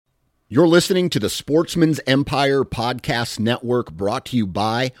You're listening to the Sportsman's Empire Podcast Network, brought to you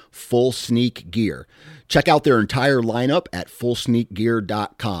by Full Sneak Gear. Check out their entire lineup at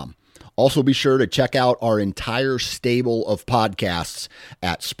fullsneakgear.com. Also be sure to check out our entire stable of podcasts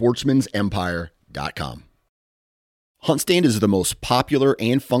at sportsmansempire.com. HuntStand is the most popular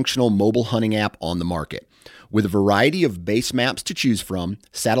and functional mobile hunting app on the market. With a variety of base maps to choose from,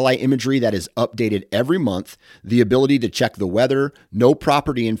 satellite imagery that is updated every month, the ability to check the weather, know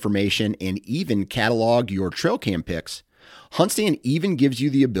property information, and even catalog your trail cam pics, HuntStand even gives you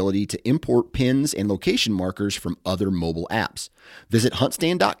the ability to import pins and location markers from other mobile apps. Visit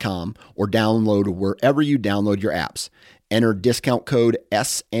huntstand.com or download wherever you download your apps. Enter discount code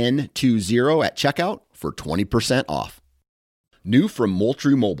SN20 at checkout for 20% off. New from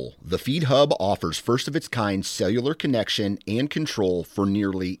Moultrie Mobile, the Feed Hub offers first-of-its-kind cellular connection and control for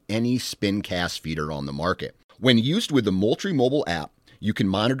nearly any spin cast feeder on the market. When used with the Moultrie Mobile app, you can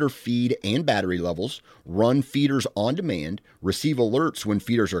monitor feed and battery levels, run feeders on demand, receive alerts when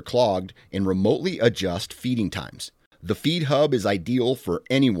feeders are clogged, and remotely adjust feeding times. The Feed Hub is ideal for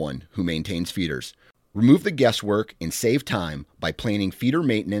anyone who maintains feeders. Remove the guesswork and save time by planning feeder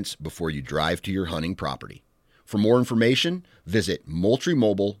maintenance before you drive to your hunting property. For more information, visit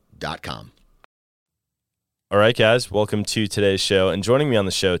moultriemobile.com. All right, guys, welcome to today's show. And joining me on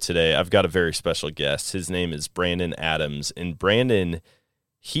the show today, I've got a very special guest. His name is Brandon Adams. And Brandon,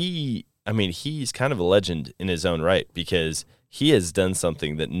 he's kind of a legend in his own right, because he has done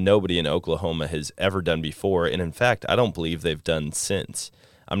something that nobody in Oklahoma has ever done before. And in fact, I don't believe they've done since.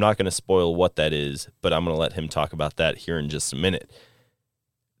 I'm not going to spoil what that is, but I'm going to let him talk about that here in just a minute.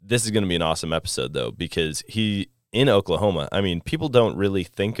 This is going to be an awesome episode, though, because in Oklahoma, people don't really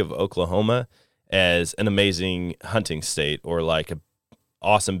think of Oklahoma as an amazing hunting state or like an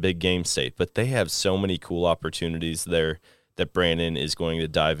awesome big game state, but they have so many cool opportunities there that Brandon is going to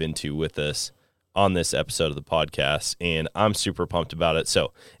dive into with us on this episode of the podcast, and I'm super pumped about it.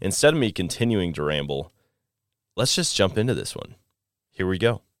 So instead of me continuing to ramble, let's just jump into this one. Here we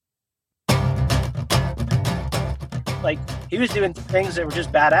go. Like, he was doing things that were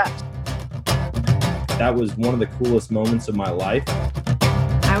just badass. That was one of the coolest moments of my life.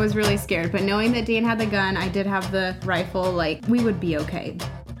 I was really scared, but knowing that Dan had the gun, I did have the rifle, we would be okay.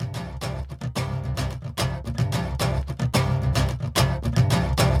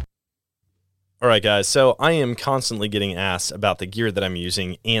 All right, guys, so I am constantly getting asked about the gear that I'm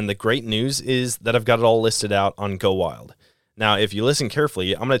using, and the great news is that I've got it all listed out on Go Wild. Now, if you listen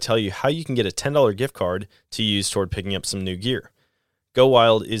carefully, I'm going to tell you how you can get a $10 gift card to use toward picking up some new gear. Go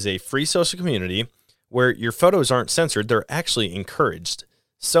Wild is a free social community where your photos aren't censored, they're actually encouraged.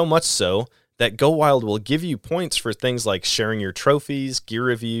 So much so that Go Wild will give you points for things like sharing your trophies, gear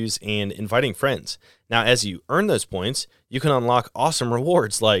reviews, and inviting friends. Now, as you earn those points, you can unlock awesome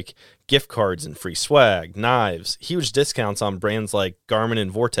rewards like gift cards and free swag, knives, huge discounts on brands like Garmin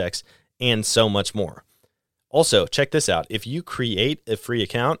and Vortex, and so much more. Also, check this out. If you create a free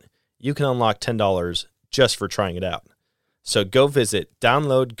account, you can unlock $10 just for trying it out. So go visit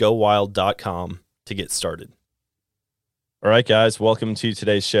downloadgowild.com to get started. All right, guys, welcome to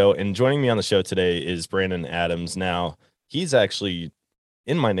today's show. And joining me on the show today is Brandon Adams. Now, he's actually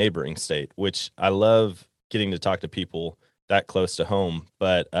in my neighboring state, which I love getting to talk to people that close to home.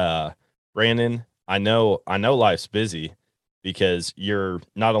 But Brandon, I know life's busy, because you're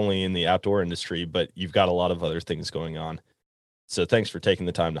not only in the outdoor industry, but you've got a lot of other things going on. So thanks for taking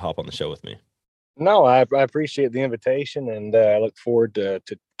the time to hop on the show with me. No, I appreciate the invitation, and I look forward to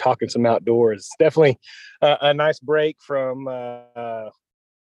talking some outdoors. It's definitely a nice break from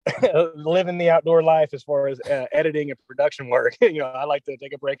living the outdoor life as far as editing and production work. I like to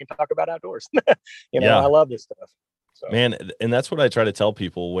take a break and talk about outdoors. Yeah. I love this stuff. So. Man, and that's what I try to tell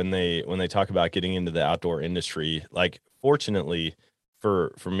people when they talk about getting into the outdoor industry. Like, fortunately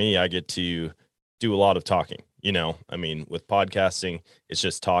for me, I get to do a lot of talking. With podcasting, it's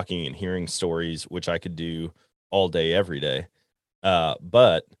just talking and hearing stories, which I could do all day, every day.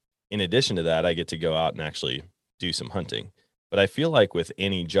 But in addition to that, I get to go out and actually do some hunting. But I feel like with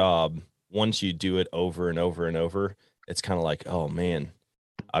any job, once you do it over and over and over, it's kind of like, oh man,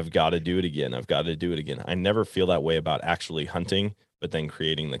 I've got to do it again. I never feel that way about actually hunting, but then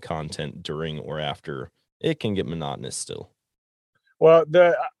creating the content during or after, it can get monotonous still. Well,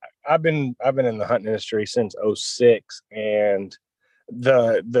 I've been in the hunting industry since 2006, and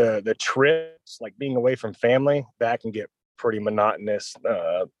the trips, like being away from family, that can get pretty monotonous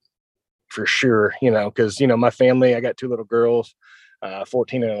for sure. Because my family, I got two little girls,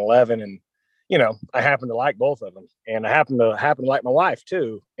 14 and 11, and I happen to like both of them, and I happen to like my wife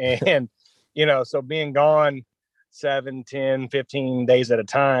too, and so being gone 7, 10, 15 days at a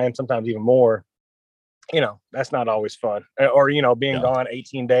time, sometimes even more, that's not always fun. Or, being gone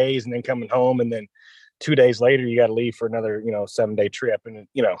 18 days and then coming home, and then 2 days later, you got to leave for another, 7-day trip. And,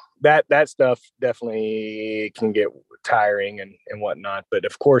 that stuff definitely can get tiring and whatnot. But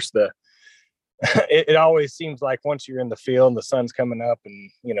of course, it always seems like once you're in the field and the sun's coming up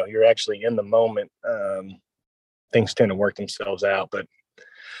and, you're actually in the moment, things tend to work themselves out. But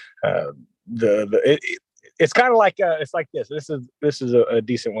it's kind of like, it's like this. This is a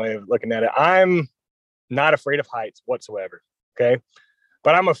decent way of looking at it. I'm not afraid of heights whatsoever. Okay.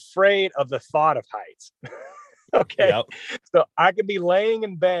 But I'm afraid of the thought of heights. Okay. Yep. So I could be laying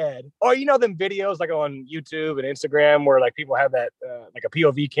in bed, or them videos like on YouTube and Instagram where like people have that like a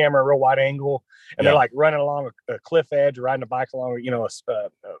POV camera, real wide angle, and they're like running along a cliff edge or riding a bike along,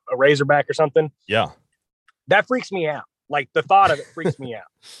 a razorback or something. Yeah. That freaks me out. Like the thought of it freaks me out.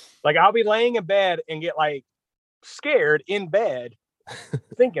 Like I'll be laying in bed and get like scared in bed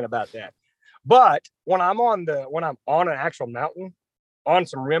thinking about that. But when I'm on an actual mountain, on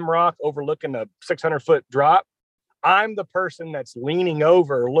some rim rock overlooking a 600-foot drop, I'm the person that's leaning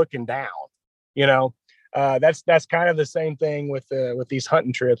over looking down. That's kind of the same thing with these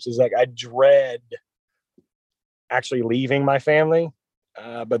hunting trips. Is like I dread actually leaving my family,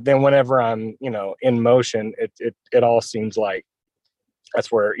 but then whenever I'm in motion, it all seems like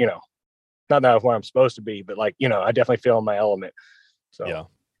that's where not that where I'm supposed to be, but like I definitely feel in my element. So yeah,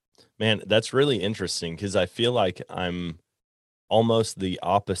 man, that's really interesting because I feel like I'm almost the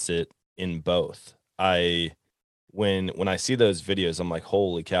opposite in both. When I see those videos, I'm like,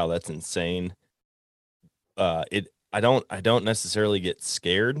 holy cow, that's insane. I don't necessarily get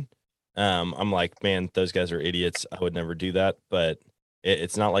scared. I'm like, man, those guys are idiots. I would never do that. But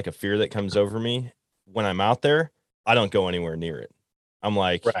it's not like a fear that comes over me. When I'm out there, I don't go anywhere near it. I'm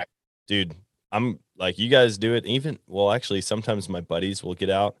like, right. Dude, I'm like, you guys do it. Actually, sometimes my buddies will get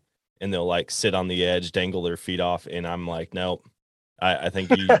out and they'll like sit on the edge, dangle their feet off. And I'm like, nope, I think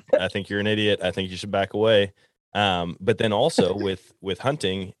you're an idiot. I think you should back away. But then also with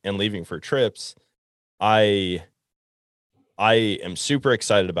hunting and leaving for trips, I am super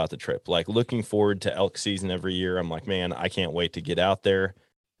excited about the trip, like looking forward to elk season every year. I'm like, man, I can't wait to get out there.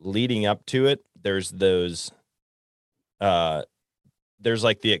 Leading up to it, there's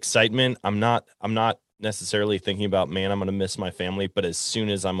like the excitement. I'm not necessarily thinking about, man, I'm going to miss my family. But as soon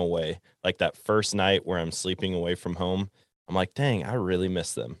as I'm away, like that first night where I'm sleeping away from home, I'm like, dang, I really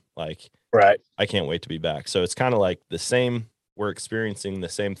miss them. Like, right. I can't wait to be back. So it's kind of like the same, we're experiencing the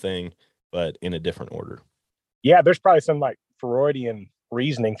same thing, but in a different order. Yeah. There's probably some like Freudian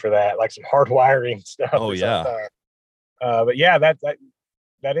reasoning for that, like some hardwiring stuff. Oh yeah. But yeah, that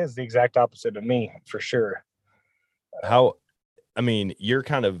is the exact opposite of me for sure. You're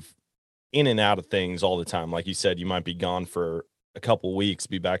kind of in and out of things all the time. Like you said, you might be gone for a couple weeks,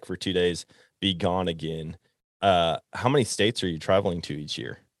 be back for 2 days, be gone again. How many states are you traveling to each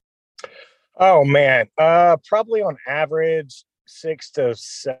year? Oh man, probably on average 6 to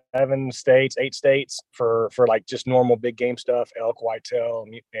 7 states, 8 states for like just normal big game stuff, elk, whitetail,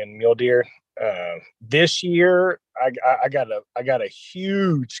 and mule deer. This year I got a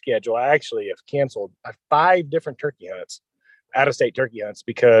huge schedule. I actually have canceled 5 different turkey hunts, out of state turkey hunts,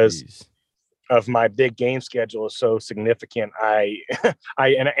 because of my big game schedule is so significant. I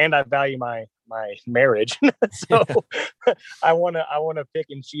value my marriage. So I want to pick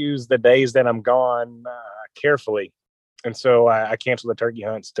and choose the days that I'm gone carefully. And so I canceled the turkey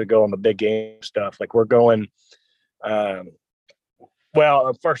hunts to go on the big game stuff. Like we're going, first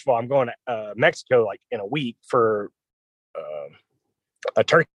of all, I'm going to Mexico like in a week for a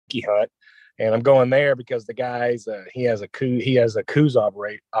turkey hunt. And I'm going there because the guys, he has a Coues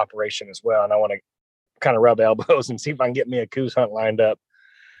operation as well. And I want to kind of rub elbows and see if I can get me a Coues hunt lined up.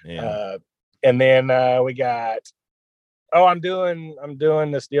 Yeah. And then we got, I'm doing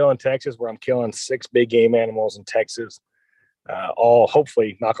this deal in Texas where I'm killing 6 big game animals in Texas. All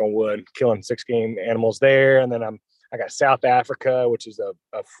hopefully, knock on wood, killing 6 game animals there. And then I got South Africa, which is a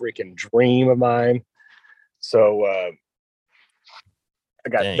freaking dream of mine. So I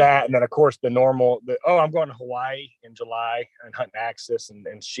got that. And then of course I'm going to Hawaii in July and hunting axis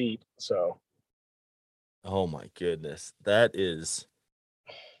and sheep. So. Oh my goodness. That's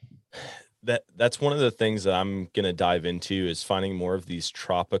one of the things that I'm going to dive into is finding more of these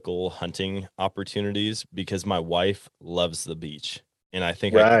tropical hunting opportunities, because my wife loves the beach. And I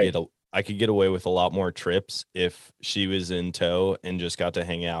think I could get away with a lot more trips if she was in tow and just got to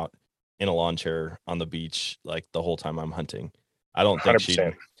hang out in a lawn chair on the beach like the whole time I'm hunting. I don't think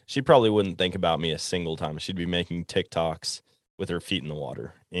 100%. she probably wouldn't think about me a single time. She'd be making TikToks with her feet in the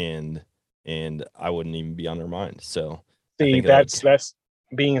water. And and I wouldn't even be on their mind. So I See, think that that's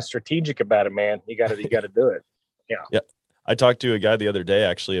being strategic about it, man. You got to do it. Yeah. yeah. I talked to a guy the other day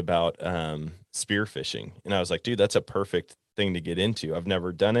actually about spear fishing, and I was like, dude, that's a perfect thing to get into. I've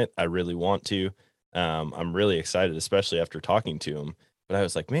never done it. I really want to. I'm really excited, especially after talking to him. But I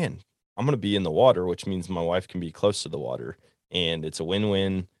was like, man, I'm going to be in the water, which means my wife can be close to the water, and it's a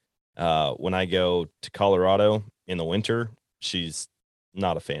win-win. When I go to Colorado in the winter, she's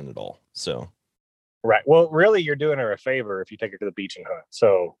not a fan at all. So, Right. Well, really, you're doing her a favor if you take her to the beach and hunt.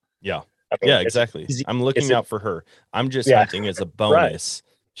 So, yeah. I mean, Yeah, it's exactly. easy- I'm looking it's out for her. I'm just Yeah. hunting as a bonus.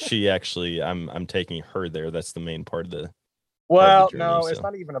 She actually, I'm taking her there. That's the main part of the Well, journey, no, it's so.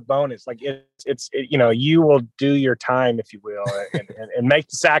 not even a bonus. Like you will do your time, if you will, and make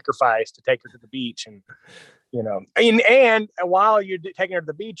the sacrifice to take her to the beach, and and while you're taking her to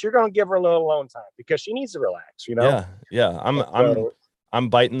the beach, you're going to give her a little alone time because she needs to relax. Yeah. I'm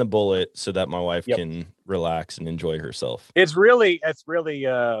biting the bullet so that my wife Yep. can relax and enjoy herself. It's really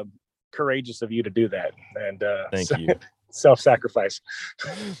courageous of you to do that, and Thank you. Self-sacrifice.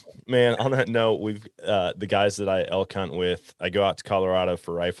 Man, on that note, we've the guys that I elk hunt with, I go out to Colorado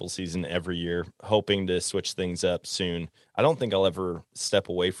for rifle season every year, hoping to switch things up soon. I don't think I'll ever step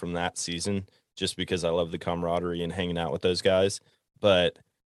away from that season just because I love the camaraderie and hanging out with those guys, but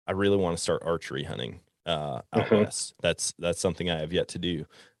I really want to start archery hunting out west. That's something I have yet to do.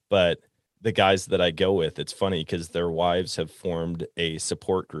 But the guys that I go with, it's funny because their wives have formed a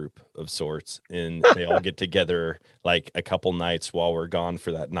support group of sorts, and they all get together like a couple nights while we're gone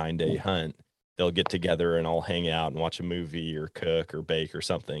for that 9-day hunt. They'll get together and all hang out and watch a movie or cook or bake or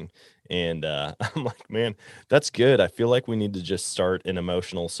something. And I'm like, man, that's good. I feel like we need to just start an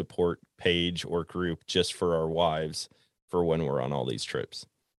emotional support page or group just for our wives for when we're on all these trips.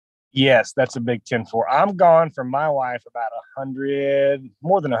 Yes, that's a big 10-4. I'm gone from my wife about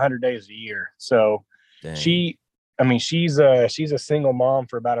more than 100 days a year. So Dang. she's a single mom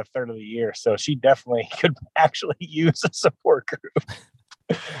for about a third of the year. So she definitely could actually use a support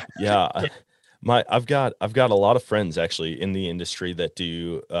group. Yeah. I've got a lot of friends actually in the industry that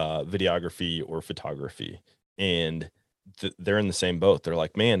do videography or photography, and they're in the same boat. They're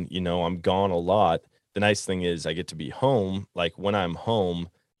like, man, I'm gone a lot. The nice thing is I get to be home. Like when I'm home,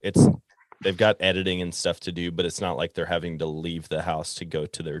 they've got editing and stuff to do, but it's not like they're having to leave the house to go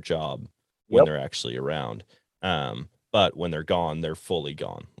to their job when they're actually around. But when they're gone, they're fully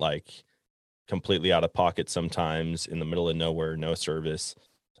gone, like completely out of pocket sometimes in the middle of nowhere, no service.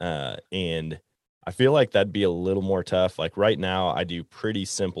 And I feel like that'd be a little more tough. Like right now I do pretty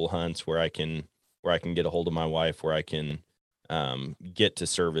simple hunts where I can get a hold of my wife, where I can get to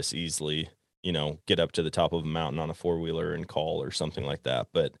service easily, get up to the top of a mountain on a 4-wheeler and call or something like that.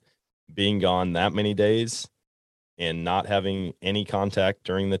 But being gone that many days and not having any contact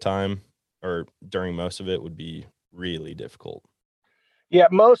during the time or during most of it would be really difficult. Yeah,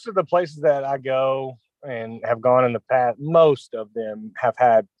 most of the places that I go and have gone in the past, most of them have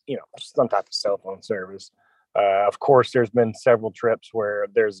had, some type of cell phone service. Of course, there's been several trips where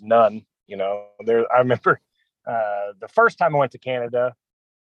there's none. I remember the first time I went to Canada,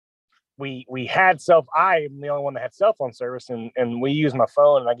 we had I am the only one that had cell phone service, and we use my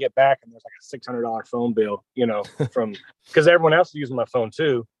phone, and I get back and there's like a $600 phone bill, from because everyone else is using my phone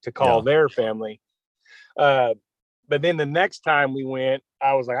too to call their family. But then the next time we went,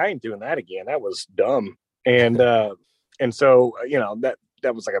 I was like, I ain't doing that again. That was dumb. And so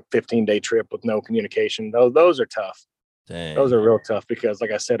that was like a 15-day trip with no communication. Those are tough. Dang. Those are real tough because,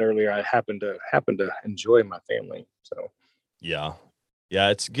 like I said earlier, I happen to enjoy my family. So yeah,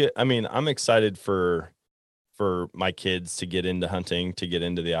 it's good. I mean, I'm excited for my kids to get into hunting, to get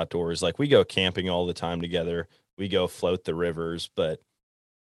into the outdoors. Like we go camping all the time together. We go float the rivers, but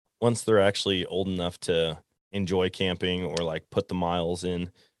once they're actually old enough to enjoy camping or like put the miles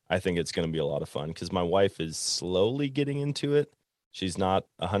in, I think it's going to be a lot of fun because my wife is slowly getting into it. She's not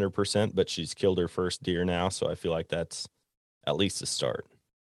 100%, but she's killed her first deer now. So I feel like that's at least a start.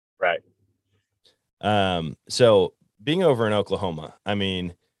 Right. So being over in Oklahoma, I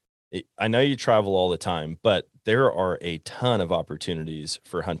mean, I know you travel all the time, but there are a ton of opportunities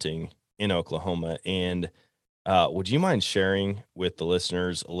for hunting in Oklahoma. And would you mind sharing with the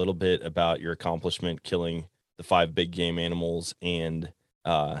listeners a little bit about your accomplishment killing the 5 big game animals and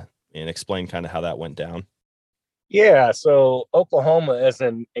explain kind of how that went down? Yeah, so Oklahoma is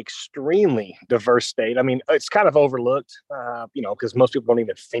an extremely diverse state. I mean, it's kind of overlooked, because most people don't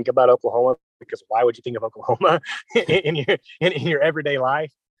even think about Oklahoma, because why would you think of Oklahoma in your everyday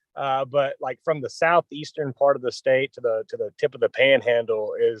life? But like from the southeastern part of the state to the tip of the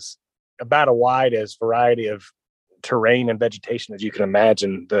panhandle is about as wide as variety of terrain and vegetation as you can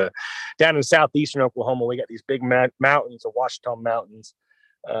imagine. Down in southeastern Oklahoma, we got these big mountains, the Ouachita Mountains,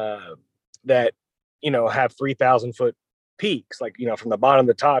 that have 3,000 foot peaks, like from the bottom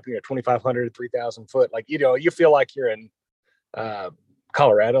to the top, 2,500 to 3,000 foot. Like you feel like you're in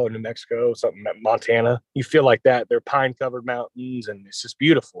Colorado, New Mexico, something, Montana. You feel like that. They're pine covered mountains, and it's just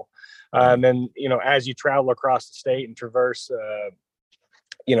beautiful. And then as you travel across the state and traverse, the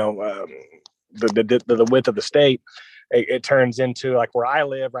width of the state, it turns into like where I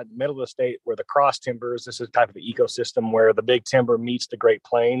live, right in the middle of the state, where the cross timbers. This is a type of ecosystem where the big timber meets the Great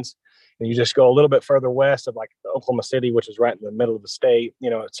Plains, and you just go a little bit further west of like Oklahoma City, which is right in the middle of the state.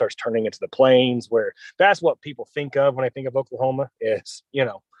 It starts turning into the plains, where that's what people think of when I think of Oklahoma. Is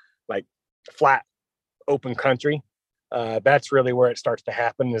like flat, open country. That's really where it starts to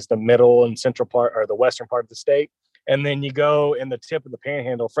happen, is the middle and central part, or the western part of the state. And then you go in the tip of the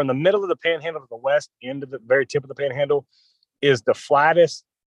Panhandle. From the middle of the Panhandle to the west end of the very tip of the Panhandle is the flattest.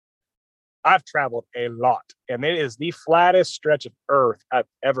 I've traveled a lot, and it is the flattest stretch of earth I've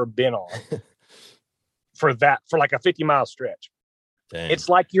ever been on. for like a 50-mile stretch. Dang. It's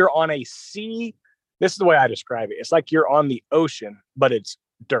like you're on a sea. This is the way I describe it. It's like you're on the ocean, but it's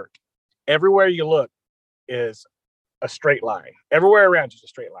dirt. Everywhere you look is a straight line. Everywhere around you is a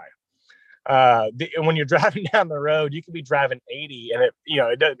straight line. When you're driving down the road, you can be driving 80, and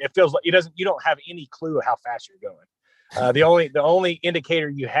it feels like you don't have any clue how fast you're going. The only indicator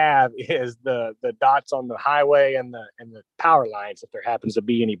you have is the dots on the highway and the power lines, if there happens to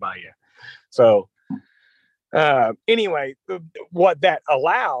be any by you. So anyway, what that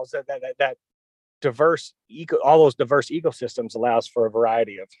allows, that diverse all those diverse ecosystems allows for a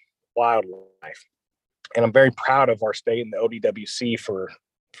variety of wildlife, and I'm very proud of our state and the ODWC for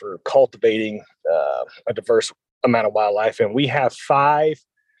cultivating a diverse amount of wildlife. And we have 5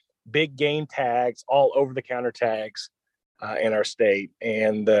 big game tags, all over the counter tags in our state.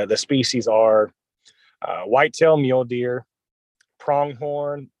 And the species are whitetail mule deer,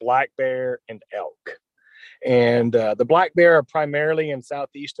 pronghorn, black bear, and elk. And the black bear are primarily in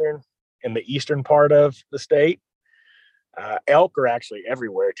the eastern part of the state. Elk are actually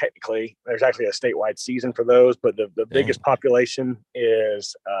everywhere. Technically, there's actually a statewide season for those, but the biggest population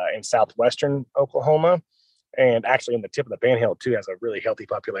is in southwestern Oklahoma, and actually in the tip of the Panhandle too has a really healthy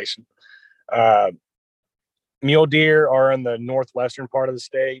population. Mule deer are in the northwestern part of the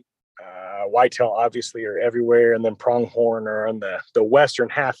state. Whitetail obviously are everywhere, and then pronghorn are on the western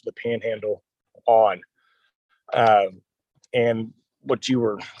half of the Panhandle on. And what you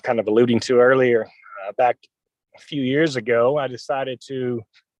were kind of alluding to earlier, back a few years ago, I decided to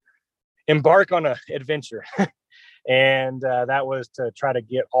embark on an adventure. And that was to try to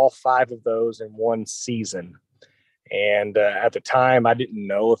get all 5 of those in one season. And at the time, I didn't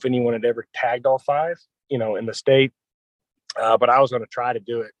know if anyone had ever tagged all 5, in the state. But I was going to try to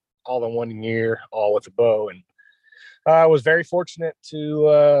do it all in 1 year, all with a bow. And I was very fortunate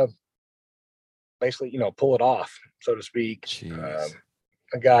to basically, pull it off, so to speak.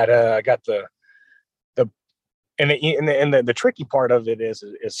 I got the tricky part of it is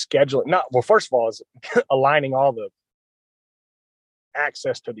scheduling. First of all, is aligning all the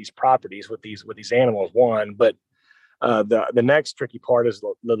access to these properties with these animals. One, but the next tricky part is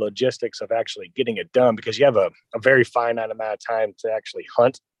the logistics of actually getting it done, because you have a very finite amount of time to actually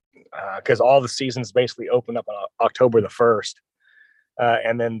hunt, because all the seasons basically open up on October the 1st.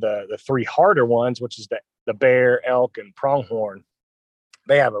 And then the 3 harder ones, which is the bear, elk, and pronghorn,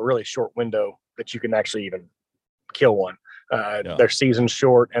 they have a really short window that you can actually even kill one. Their season's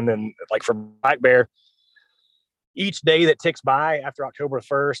short. And then like for black bear, each day that ticks by after October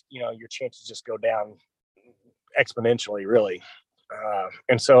 1st, your chances just go down exponentially, really.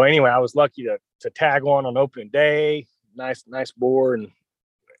 And so anyway, I was lucky to tag one on opening day. Nice boar,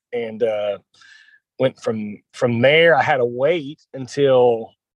 and went from there. I had to wait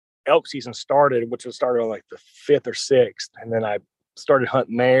until elk season started, which was started on like the 5th or 6th. And then I started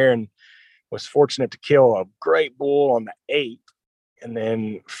hunting there and was fortunate to kill a great bull on the 8th. And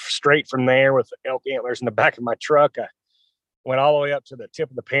then straight from there, with the elk antlers in the back of my truck, I went all the way up to the tip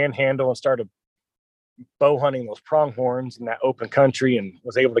of the Panhandle and started bow hunting those pronghorns in that open country, and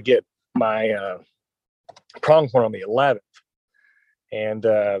was able to get my pronghorn on the 11th. And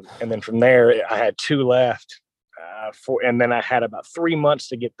then from there, I had 2 left. And then I had about 3 months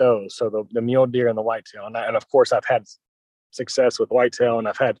to get those. So the mule deer and the whitetail. And of course, I've had success with whitetail, and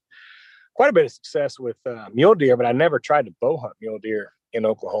I've had quite a bit of success with mule deer, but I never tried to bow hunt mule deer in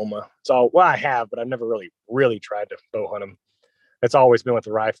Oklahoma. I have, but I've never really tried to bow hunt them. It's always been with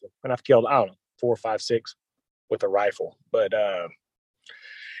a rifle, and I've killed, 4, 5, 6 with a rifle. But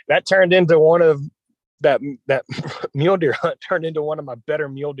that turned into one of that mule deer hunt turned into one of my better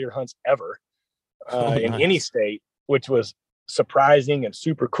mule deer hunts ever in any state, which was surprising and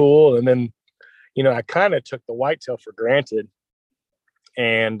super cool. And then, I kind of took the whitetail for granted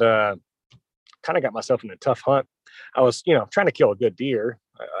and kind of got myself in a tough hunt. I was, trying to kill a good deer.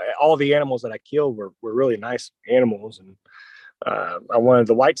 All the animals that I killed were really nice animals, and I wanted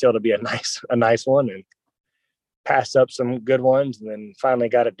the whitetail to be a nice one, and passed up some good ones, and then finally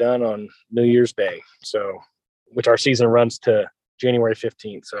got it done on New Year's Day. So, which our season runs to January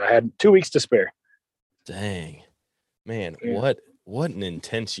 15th. So I had 2 weeks to spare. Dang, man, Yeah. what an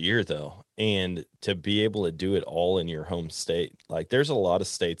intense year though. And to be able to do it all in your home state. Like there's a lot of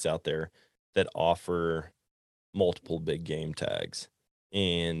states out there that offer multiple big game tags.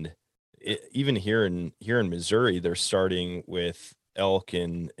 And even here in Missouri, they're starting with elk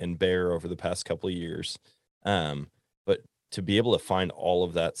and bear over the past couple of years. But to be able to find all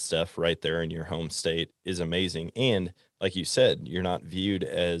of that stuff right there in your home state is amazing. And like you said, you're not viewed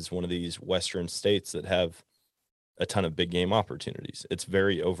as one of these Western states that have a ton of big game opportunities. It's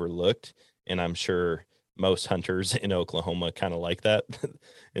very overlooked. And I'm sure most hunters in Oklahoma kind of like that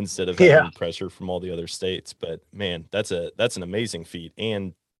instead of having pressure from all the other states. But man, that's an amazing feat.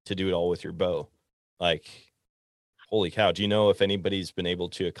 And to do it all with your bow, like, holy cow. Do you know if anybody's been able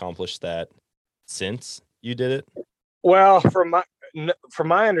to accomplish that since you did it? Well, from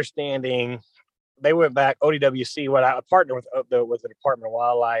my understanding, they went back ODWC. What I partnered with the Department of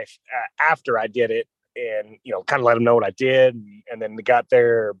Wildlife after I did it, and kind of let them know what I did, and then they got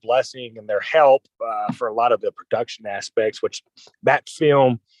their blessing and their help for a lot of the production aspects. Which that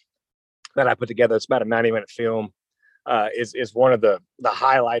film that I put together, it's about a 90-minute film, is one of the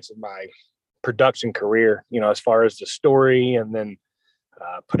highlights of my production career. As far as the story, and then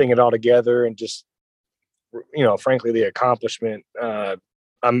putting it all together, and just frankly, the accomplishment.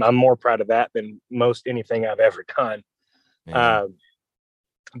 I'm more proud of that than most anything I've ever done.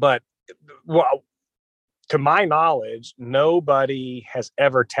 But well, to my knowledge, nobody has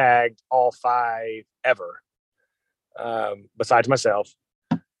ever tagged all 5 ever, besides myself.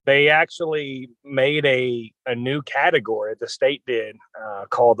 They actually made a new category, the state did,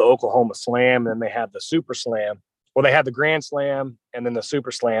 called the Oklahoma Slam, and then they had the Super Slam. Well, they had the Grand Slam and then the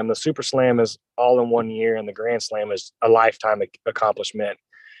Super Slam. The Super Slam is all in 1 year, and the Grand Slam is a lifetime accomplishment.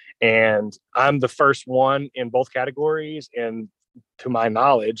 And I'm the first one in both categories, and to my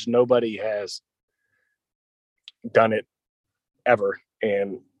knowledge, nobody has done it ever.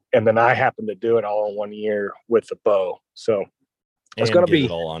 And then I happen to do it all in 1 year with the bow. So it's going to be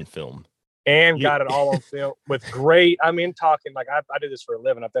it all on film. And got it all on film with great. I mean, talking like I do this for a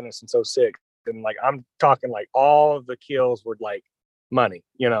living. I've done it since 2006. And like, I'm talking like all of the kills were like money,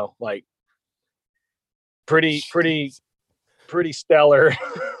 like pretty stellar,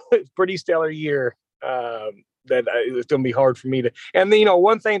 pretty stellar year. That it's going to be hard for me to. And then,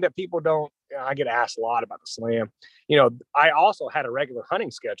 one thing that people don't, I get asked a lot about the Slam. I also had a regular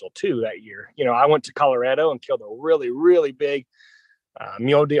hunting schedule too that year. I went to Colorado and killed a really, really big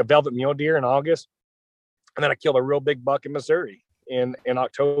mule deer, velvet mule deer in August. And then I killed a real big buck in Missouri in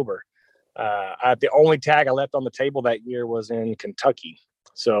October. The only tag I left on the table that year was in Kentucky.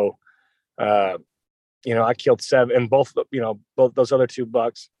 So, I killed 7, and both those other 2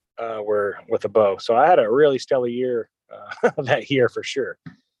 bucks were with a bow. So I had a really stellar year that year for sure.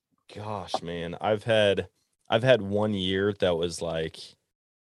 Gosh, man, I've had 1 year that was like,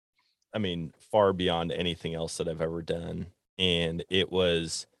 I mean, far beyond anything else that I've ever done. And it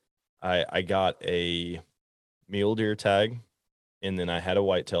was, I got a mule deer tag, and then I had a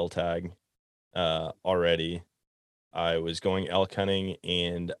whitetail tag already. I was going elk hunting,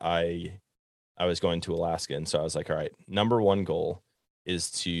 and I was going to Alaska. And so I was like, all right, number 1 goal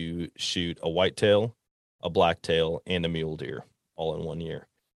is to shoot a whitetail, a blacktail, and a mule deer all in 1 year.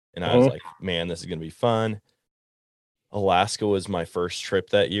 And I was like, man, this is going to be fun. Alaska was my first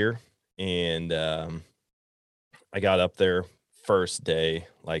trip that year. And I got up there first day,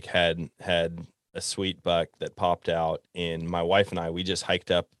 like had a sweet buck that popped out. And my wife and I, we just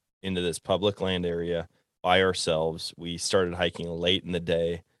hiked up into this public land area by ourselves. We started hiking late in the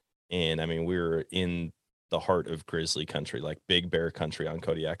day. And I mean, we were in the heart of grizzly country, like big bear country on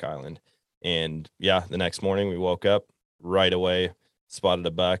Kodiak Island. And yeah, the next morning we woke up right away, spotted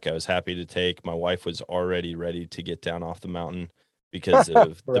a buck. I was happy to take. My wife was already ready to get down off the mountain because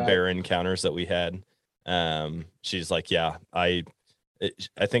of the bear encounters that we had. She's like, yeah, I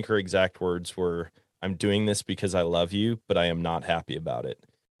think her exact words were, "I'm doing this because I love you, but I am not happy about it."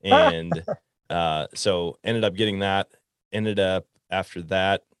 And so ended up getting that. Ended up after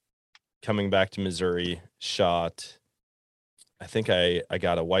that coming back to Missouri, shot I think I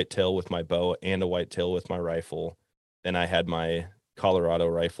got a whitetail with my bow and a whitetail with my rifle. Then I had my Colorado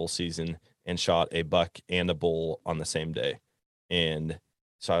rifle season and shot a buck and a bull on the same day. And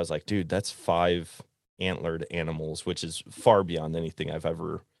so I was like, dude, that's 5 antlered animals, which is far beyond anything I've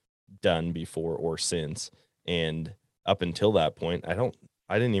ever done before or since. And up until that point, I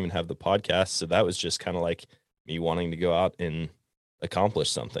didn't even have the podcast. So that was just kind of like me wanting to go out and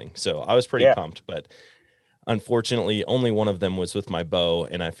accomplish something. So I was pretty pumped, but unfortunately only one of them was with my bow.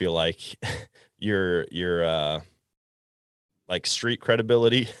 And I feel like your like street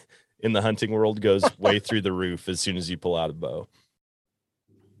credibility in the hunting world goes way through the roof as soon as you pull out a bow.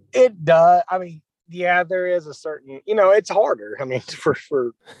 It does. I mean, yeah, there is a certain, it's harder. I mean, for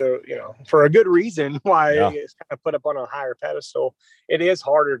the, for a good reason why it's kind of put up on a higher pedestal. It is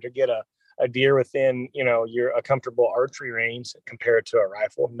harder to get a deer within, a comfortable archery range compared to a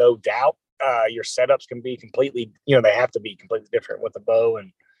rifle. No doubt. Your setups can be completely, they have to be completely different with a bow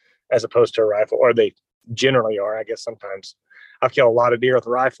and as opposed to a rifle, or they generally are. I guess sometimes I've killed a lot of deer with a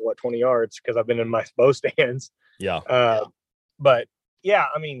rifle at 20 yards because I've been in my bow stands. Yeah. But yeah,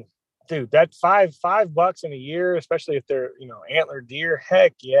 I mean, dude, that $5 in a year, especially if they're, antler deer,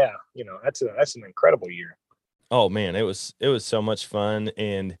 heck yeah. That's an incredible year. Oh man, it was so much fun.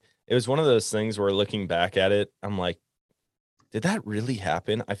 And it was one of those things where looking back at it, I'm like, did that really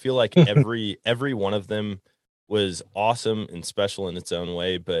happen? I feel like every one of them was awesome and special in its own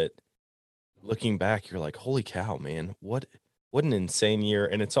way. But looking back, you're like, holy cow, man, what an insane year.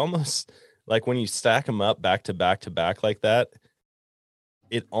 And it's almost like when you stack them up back to back to back like that,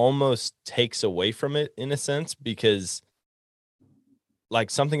 it almost takes away from it in a sense, because like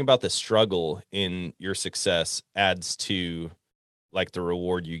something about the struggle in your success adds to like the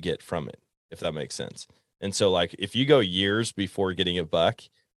reward you get from it, if that makes sense. And so like if you go years before getting a buck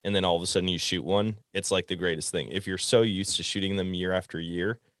and then all of a sudden you shoot one, it's like the greatest thing. If you're so used to shooting them year after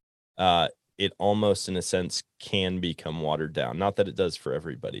year, it almost in a sense can become watered down. Not that it does for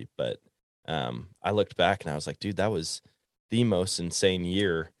everybody, but I looked back and I was like, dude, that was the most insane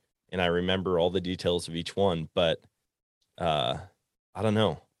year. And I remember all the details of each one, but I don't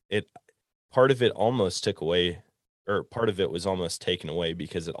know. Part of it almost took away, or part of it was almost taken away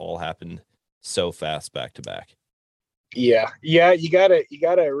because it all happened so fast back to back. Yeah. You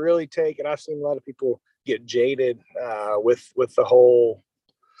gotta really take, and I've seen a lot of people get jaded with the whole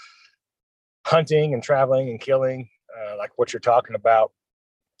hunting and traveling and killing, like what you're talking about.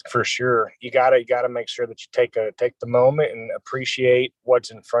 For sure, you gotta make sure that you take the moment and appreciate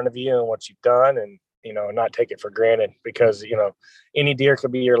what's in front of you and what you've done, and not take it for granted, because any deer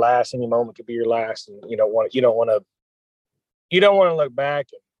could be your last, any moment could be your last, and you don't want to look back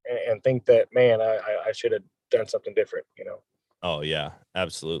and think that, man, I should have done something different. Oh yeah,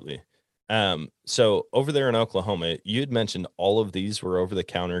 absolutely. So over there in Oklahoma, you had mentioned all of these were over the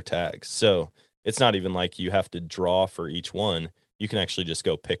counter tags, so it's not even like you have to draw for each one. You can actually just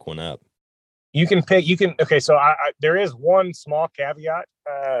go pick one up. Okay. So there is one small caveat.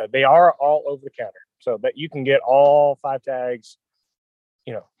 They are all over the counter, so that you can get all 5 tags,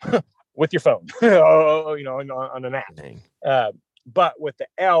 with your phone, on an app. But with the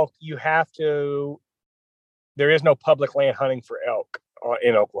elk, there is no public land hunting for elk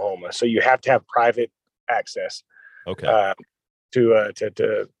in Oklahoma. So you have to have private access. Okay. To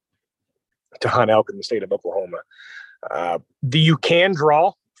hunt elk in the state of Oklahoma. You can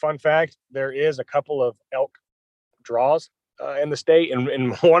draw. Fun fact: there is a couple of elk draws in the state,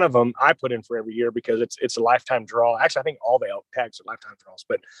 and one of them I put in for every year because it's a lifetime draw. Actually, I think all the elk tags are lifetime draws,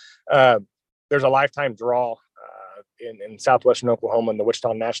 but there's a lifetime draw in southwestern Oklahoma in the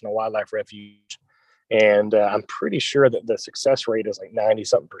Wichita National Wildlife Refuge, and I'm pretty sure that the success rate is like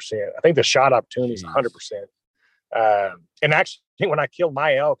 90-something%. I think the shot opportunity is 100%. And actually, when I killed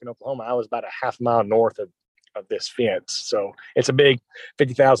my elk in Oklahoma, I was about a half mile north of this fence. So it's a big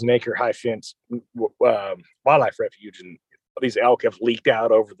 50,000 acre high fence wildlife refuge, and these elk have leaked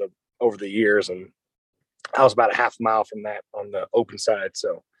out over the years, and I was about a half mile from that on the open side.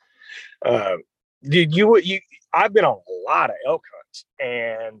 So I've been on a lot of elk hunts,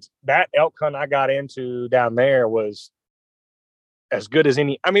 and that elk hunt I got into down there was as good as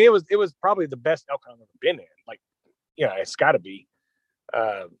any. I mean, it was probably the best elk hunt I've ever been in. Like, it's got to be.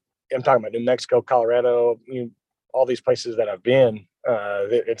 I'm talking about New Mexico, Colorado, all these places that I've been.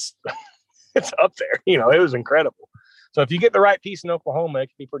 It's up there. It was incredible. So if you get the right piece in Oklahoma, it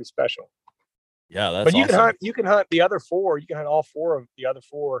can be pretty special. Yeah, that's. But awesome. You can hunt the other 4. You can hunt all 4 of the other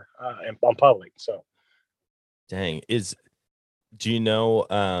 4 on public. So, dang, do you know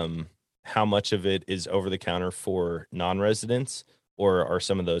how much of it is over the counter for non-residents, or are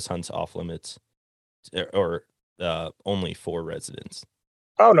some of those hunts off limits, or only for residents?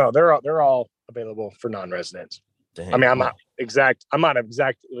 Oh no, they're all available for non-residents. Dang. I mean, I'm not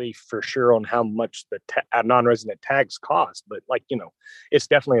exactly for sure on how much the non-resident tags cost, but like, it's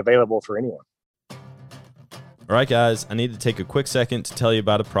definitely available for anyone. All right, guys, I need to take a quick second to tell you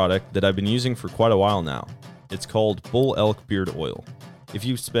about a product that I've been using for quite a while now. It's called Bull Elk Beard Oil. If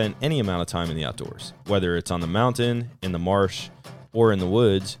you've spent any amount of time in the outdoors, whether it's on the mountain, in the marsh, or in the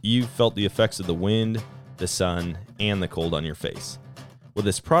woods, you've felt the effects of the wind, the sun, and the cold on your face. What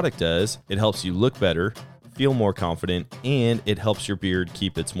this product does, it helps you look better, feel more confident, and it helps your beard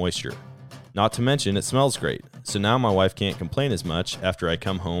keep its moisture. Not to mention, it smells great, so now my wife can't complain as much after I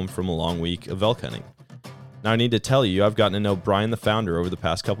come home from a long week of elk hunting. Now I need to tell you, I've gotten to know Brian the founder over the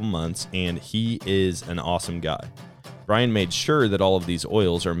past couple months, and he is an awesome guy. Brian made sure that all of these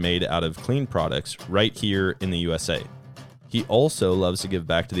oils are made out of clean products right here in the USA. He also loves to give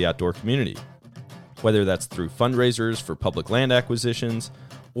back to the outdoor community, whether that's through fundraisers for public land acquisitions,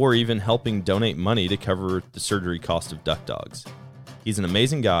 or even helping donate money to cover the surgery cost of duck dogs. He's an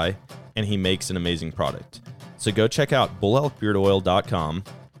amazing guy, and he makes an amazing product. So go check out bullelkbeardoil.com,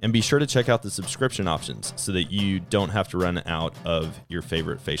 and be sure to check out the subscription options so that you don't have to run out of your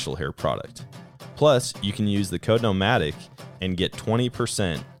favorite facial hair product. Plus, you can use the code Nomadic and get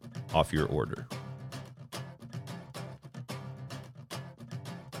 20% off your order.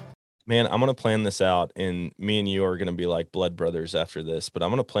 Man, I'm going to plan this out, and me and you are going to be like blood brothers after this, but I'm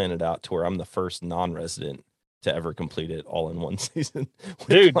going to plan it out to where I'm the first non-resident to ever complete it all in one season.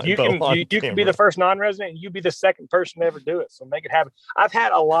 Dude, you can be the first non-resident, and you be the second person to ever do it. So make it happen. I've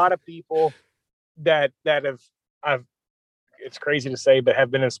had a lot of people that I've it's crazy to say, but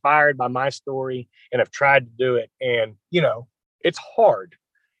have been inspired by my story and have tried to do it. And it's hard.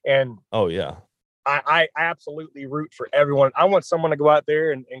 And oh yeah, I absolutely root for everyone. I want someone to go out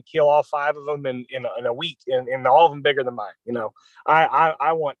there and kill all 5 of them in a week, and all of them bigger than mine.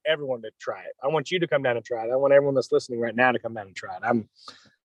 I want everyone to try it. I want you to come down and try it. I want everyone that's listening right now to come down and try it.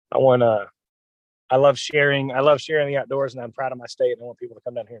 I love sharing. I love sharing the outdoors, and I'm proud of my state, and I want people to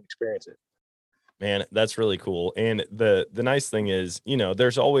come down here and experience it. Man, that's really cool. And the nice thing is,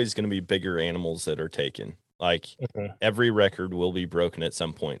 there's always going to be bigger animals that are taken. Like every record will be broken at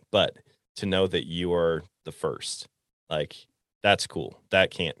some point, but to know that you are the first, like, that's cool.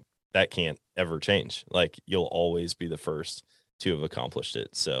 That can't ever change. Like, you'll always be the first to have accomplished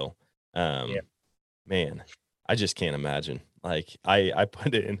it. So, man, I just can't imagine. Like, I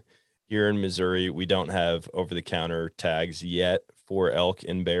put in here in Missouri, we don't have over-the-counter tags yet for elk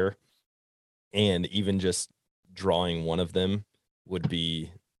and bear. And even just drawing one of them would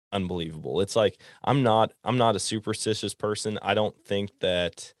be unbelievable. It's like, I'm not a superstitious person. I don't think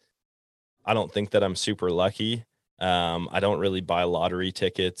that I'm super lucky. I don't really buy lottery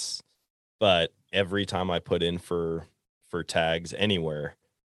tickets, but every time I put in for tags anywhere,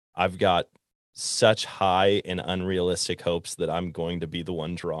 I've got such high and unrealistic hopes that I'm going to be the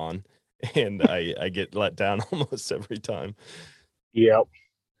one drawn, and I get let down almost every time. Yep.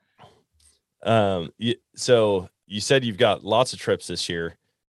 So you said you've got lots of trips this year,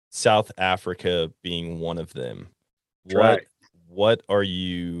 South Africa being one of them. What are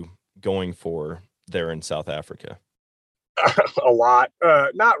you going for there in South Africa? A lot.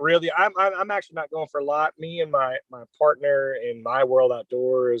 Not really. I'm actually not going for a lot. Me and my partner in My World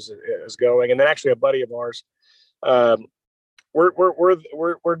Outdoors is going, and then actually a buddy of ours. We're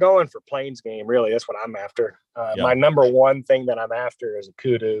going for plains game. Really, that's what I'm after. My number one thing that I'm after is a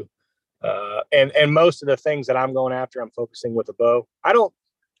kudu. And most of the things that I'm going after, I'm focusing with a bow.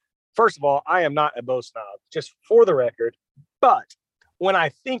 First of all, I am not a bow snob, just for the record. But when I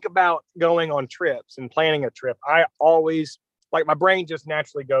think about going on trips and planning a trip, I always, like, my brain just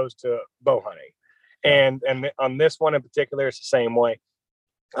naturally goes to bow hunting. And on this one in particular, it's the same way.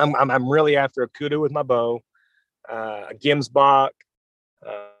 I'm really after a kudu with my bow, a Gemsbok.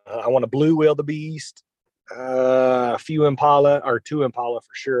 I want a blue wildebeest, a few impala, or 2 impala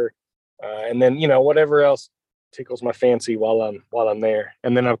for sure. And then, whatever else tickles my fancy while I'm there.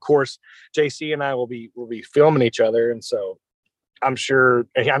 And then of course, JC and I will be filming each other. And so I'm sure,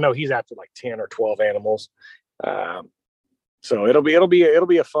 I know he's after like 10 or 12 animals. So it'll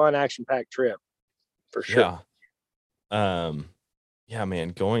be a fun action-packed trip for sure. Yeah, man,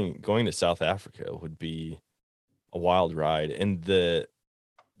 going to South Africa would be a wild ride. And the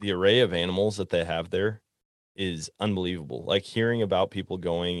array of animals that they have there is unbelievable. Like, hearing about people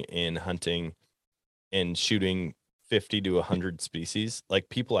going and hunting and shooting 50 to 100 species, like,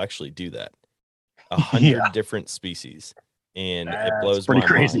 people actually do that. 100 different species. And it blows my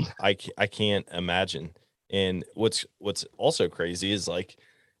mind. I can't imagine. And what's also crazy is, like,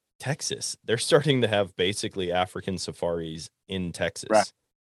 Texas. They're starting to have basically African safaris in Texas. Right.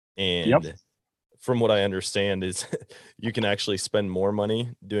 And from what I understand is you can actually spend more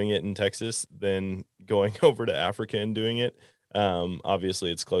money doing it in Texas than going over to Africa and doing it.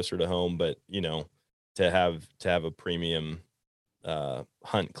 Obviously it's closer to home, but to have a premium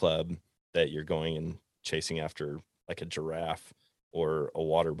hunt club that you're going and chasing after like a giraffe or a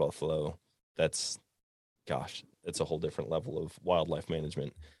water buffalo, it's a whole different level of wildlife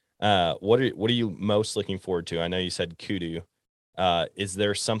management. What are you most looking forward to? I know you said kudu. Is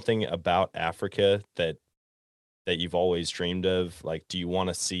there something about Africa that you've always dreamed of? Like, do you want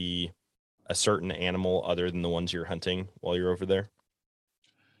to see a certain animal other than the ones you're hunting while you're over there?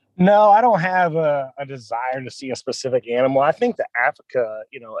 No, I don't have a desire to see a specific animal. I think that Africa,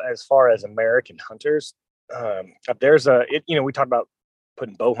 as far as American hunters, we talked about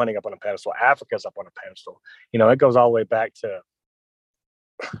putting bow hunting up on a pedestal. Africa's up on a pedestal. It goes all the way back to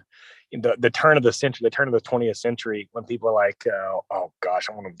the turn of the century, the turn of the 20th century, when people are like, oh gosh,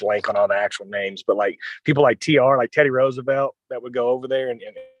 I want to blank on all the actual names, but like people like like Teddy Roosevelt, that would go over there and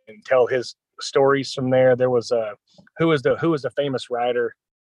tell his stories from there. There was who was the famous writer?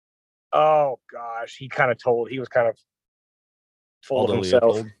 Oh gosh, he was kind of full Aldo of himself.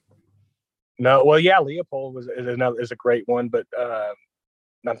 Leopold? No, well, yeah, Leopold is a great one, but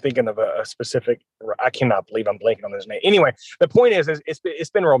I'm thinking of a specific. I cannot believe I'm blanking on his name. Anyway, the point is it's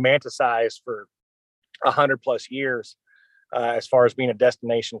been romanticized for 100+ years as far as being a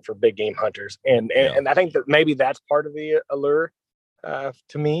destination for big game hunters, and I think that maybe that's part of the allure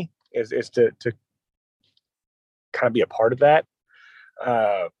to me is to kind of be a part of that.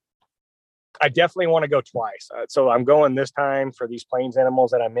 I definitely want to go twice. So I'm going this time for these plains animals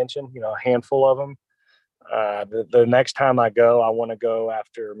that I mentioned, a handful of them. The next time I go, I want to go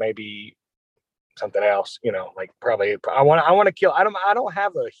after maybe something else, like probably I want to kill. I don't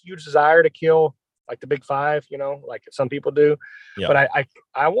have a huge desire to kill like the big five, like some people do, but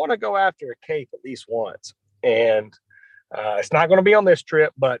I want to go after a Cape at least once. And it's not going to be on this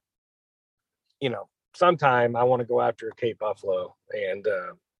trip, but sometime I want to go after a Cape buffalo and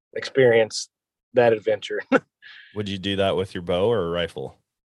experience that adventure. Would you do that with your bow or a rifle?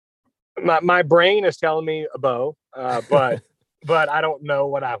 My brain is telling me a bow, but I don't know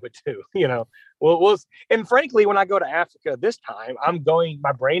what I would do. And frankly, when I go to Africa this time,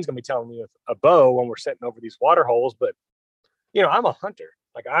 my brain's gonna be telling me a bow when we're sitting over these water holes. But I'm a hunter.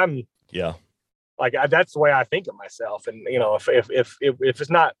 Like that's the way I think of myself. And if it's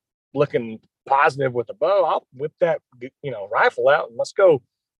not looking positive with the bow, I'll whip that rifle out and let's go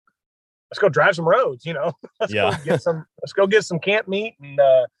drive some roads. Let's go get some camp meat and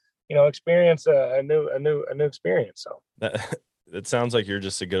experience a new experience. So it sounds like you're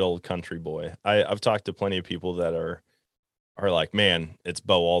just a good old country boy. I've talked to plenty of people that are like, man, it's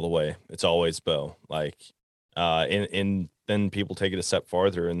bow all the way. It's always bow. Like, and then people take it a step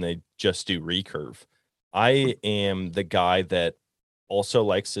farther and they just do recurve. I am the guy that also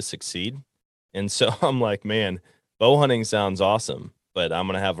likes to succeed. And so I'm like, man, bow hunting sounds awesome, but I'm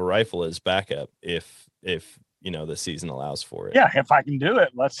going to have a rifle as backup if the season allows for it. Yeah. If I can do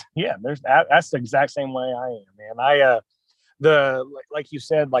it, that's the exact same way I am, man. Like you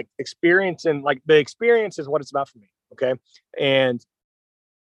said, like experience and like the experience is what it's about for me. Okay. And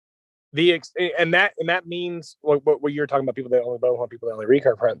that means what you're talking about, people that only bow hunt, people that only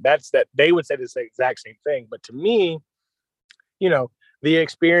recurve hunt, that they would say the exact same thing. But to me, the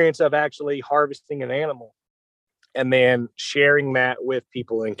experience of actually harvesting an animal and then sharing that with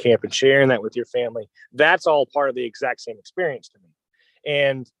people in camp and sharing that with your family, that's all part of the exact same experience to me.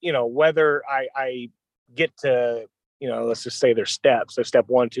 And, whether I get to, let's just say there's steps. So step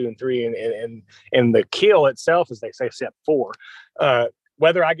 1, 2, and 3, and the kill itself, as they say, step 4.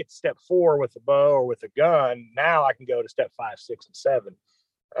 Whether I get to step 4 with a bow or with a gun, now I can go to step 5, 6, and 7.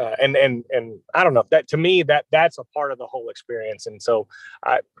 And I don't know, that to me, that's a part of the whole experience. And so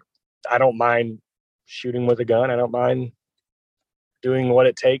I don't mind shooting with a gun. I don't mind doing what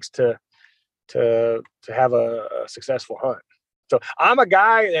it takes to have a successful hunt. So I'm a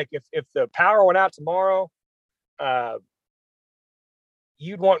guy that if the power went out tomorrow,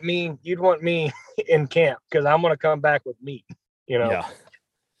 you'd want me in camp because I'm going to come back with meat, Yeah.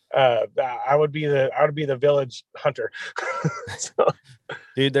 I would be the village hunter. So.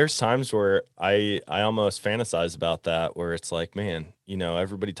 Dude, there's times where I almost fantasize about that, where it's like, man,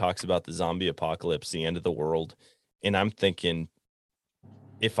 everybody talks about the zombie apocalypse, the end of the world. And I'm thinking,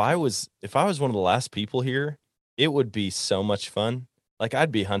 if I was one of the last people here, it would be so much fun. Like,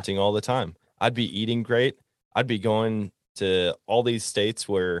 I'd be hunting all the time. I'd be eating great. I'd be going to all these states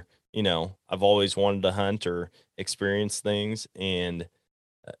where, I've always wanted to hunt or experience things. And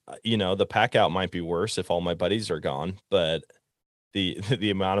The pack out might be worse if all my buddies are gone, but the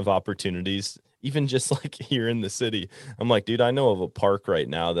amount of opportunities, even just like here in the city, I'm like, dude, I know of a park right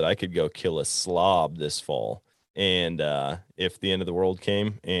now that I could go kill a slob this fall. And if the end of the world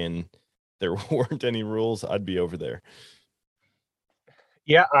came and there weren't any rules, I'd be over there.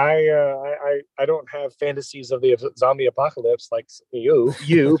 Yeah, I don't have fantasies of the zombie apocalypse like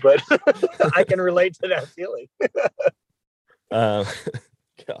you, but I can relate to that feeling.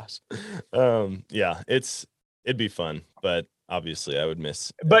 Gosh, yeah, it'd be fun, but obviously I would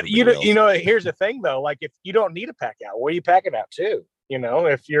miss. But everybody else. here's the thing though, like if you don't need a pack out, where are you packing out to?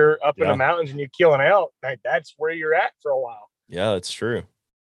 If you're up in Yeah. the mountains and you're killing out, that's where you're at for a while. Yeah, that's true.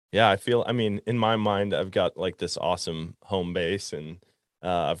 Yeah, I mean, in my mind, I've got like this awesome home base, and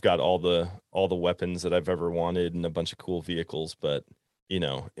I've got all the weapons that I've ever wanted and a bunch of cool vehicles. But in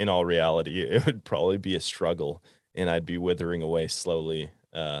all reality, it would probably be a struggle, and I'd be withering away slowly.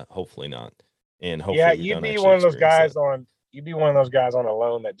 Hopefully not. And hopefully, Yeah, we you'd don't be actually one of those experience guys that. you'd be one of those guys on a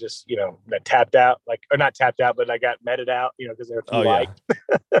loan that just that tapped out, or not tapped out, but I got meted out, because they're too Oh light.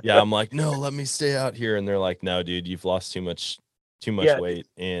 yeah, I'm like, no, let me stay out here, and they're like, no, dude, you've lost too much Yeah. weight,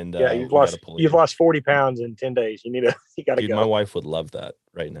 and Yeah, we gotta pull you. you've lost 40 pounds in 10 days. You gotta Dude, go. my wife would love that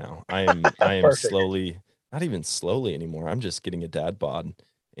right now. I am Perfect. slowly, not even slowly anymore. I'm just getting a dad bod,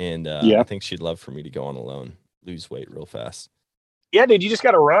 and Yeah. I think she'd love for me to go on alone, lose weight real fast. Yeah, dude, you just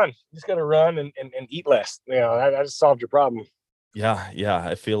gotta run. You just gotta run and eat less. I just solved your problem. Yeah,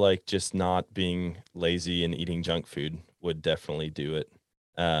 I feel like just not being lazy and eating junk food would definitely do it.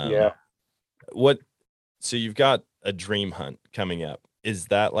 Yeah. So you've got a dream hunt coming up. Is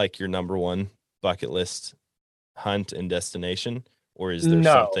that like your number one bucket list hunt and destination, or is there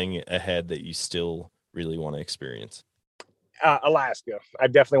No. something ahead that you still really want to experience? Alaska. I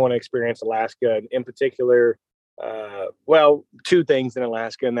definitely want to experience Alaska. In particular, two things in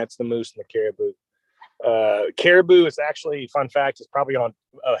Alaska, and that's the moose and the caribou. Caribou is actually, fun fact, is probably on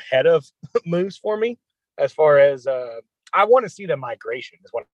ahead of moose for me as far as I want to see the migration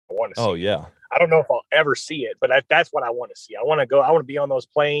is what I want to see. Oh yeah. I don't know if I'll ever see it, but that's what I want to see. I want to go. I want to be on those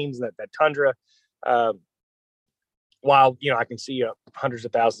plains, that tundra. While I can see hundreds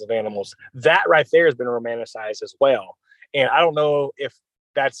of thousands of animals, that right there has been romanticized as well. And I don't know if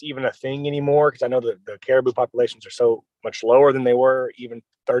that's even a thing anymore, because I know that the caribou populations are so much lower than they were even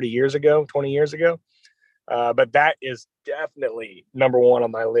 30 years ago, 20 years ago. But that is definitely number one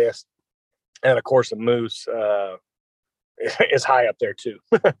on my list. And of course, the moose is high up there too.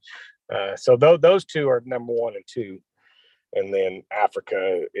 So those two are number one and two. And then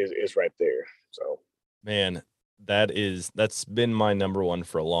Africa is right there. So, man, that's been my number one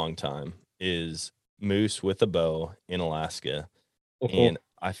for a long time, is moose with a bow in Alaska. And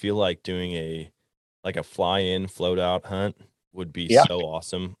I feel like doing a fly in, float out hunt would be so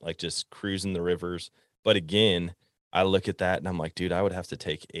awesome. Like just cruising the rivers. But again, I look at that and I'm like, dude, I would have to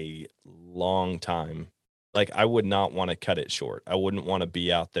take a long time. Like I would not want to cut it short. I wouldn't want to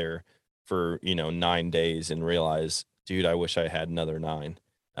be out there for, 9 days and realize, dude, I wish I had another 9.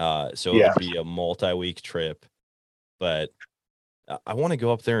 So it would be a multi-week trip, but I want to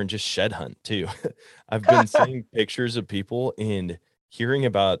go up there and just shed hunt too. I've been seeing pictures of people and hearing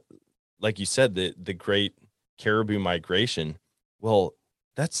about, like you said, the great caribou migration. Well,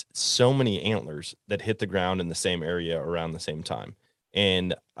 that's so many antlers that hit the ground in the same area around the same time.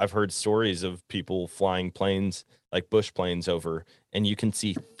 And I've heard stories of people flying planes, like bush planes over, and you can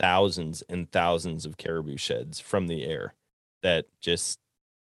see thousands and thousands of caribou sheds from the air that just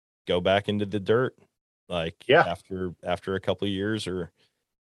go back into the dirt. Like after a couple of years, or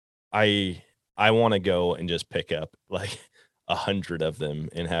I want to go and just pick up like 100 of them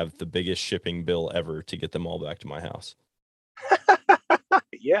and have the biggest shipping bill ever to get them all back to my house.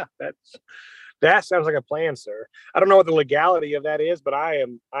 Yeah, that sounds like a plan, sir. I don't know what the legality of that is, but I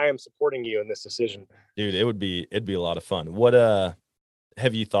am supporting you in this decision. Dude, it'd be a lot of fun. What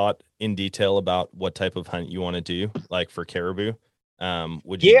have you thought in detail about what type of hunt you want to do, like for caribou?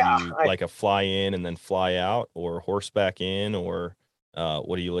 Would you do like a fly in and then fly out, or horseback in, or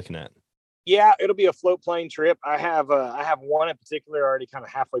what are you looking at? Yeah, it'll be a float plane trip. I have one in particular already kind of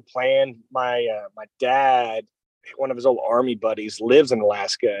halfway planned. My dad, one of his old army buddies, lives in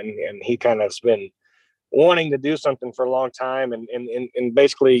Alaska, and he kind of's been wanting to do something for a long time, and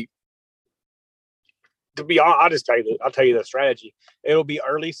basically, I'll tell you the strategy. It'll be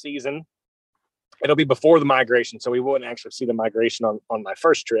early season. It'll be before the migration, so we wouldn't actually see the migration on my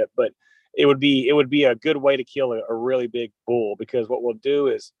first trip, but it would be a good way to kill a really big bull, because what we'll do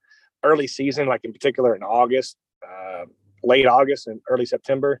is early season, like in particular in August, late August and early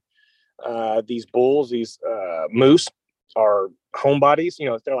September, these bulls, these moose, are homebodies.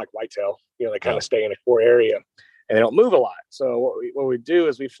 They're like whitetail. They kind Yeah. of stay in a core area and they don't move a lot. So what we do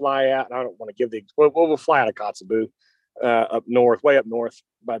is we fly out. And I don't want to give we'll fly out of Kotzebue, up north, way up north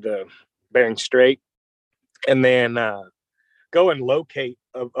by the Bering Strait, and then go and locate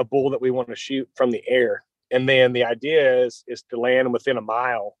a bull that we want to shoot from the air. And then the idea is to land within a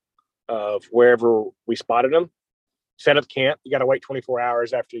mile of wherever we spotted them, set up camp. You got to wait 24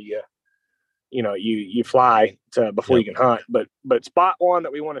 hours after you fly before you can hunt, but spot one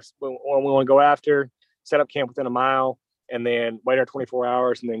that we want to go after, set up camp within a mile, and then wait our 24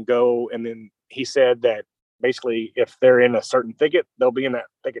 hours and then go. And then he said that basically if they're in a certain thicket, they'll be in that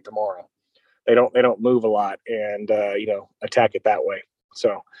thicket tomorrow. They don't move a lot, and attack it that way.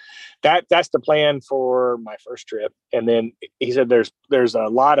 So that's the plan for my first trip. And then he said there's a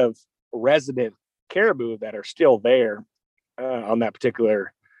lot of resident caribou that are still there on that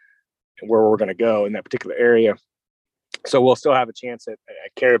particular, where we're going to go in that particular area. So we'll still have a chance at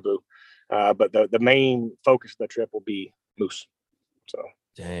caribou, but the main focus of the trip will be moose. So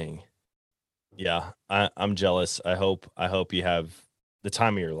Dang. Yeah, I'm jealous. I hope you have the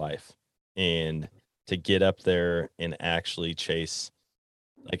time of your life, and to get up there and actually chase.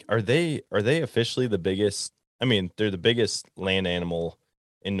 Like, are they officially the biggest? I mean, they're the biggest land animal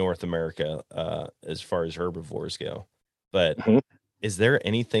in North America, as far as herbivores go. But Mhm. is there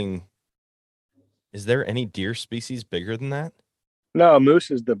any deer species bigger than that? No,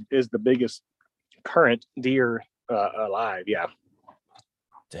 moose is the biggest current deer alive. Yeah.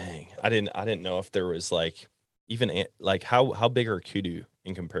 Dang, I didn't know if there was like even like how big are kudu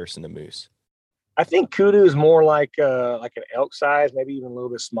in comparison to moose? I think kudu is more like an elk size, maybe even a little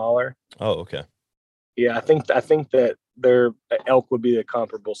bit smaller. Oh, okay. Yeah, I think that their elk would be the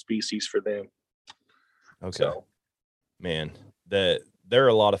comparable species for them. Okay. So, Man, they're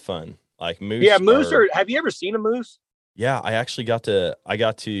a lot of fun. Like moose. yeah, moose are. Have you ever seen a moose? Yeah, I actually got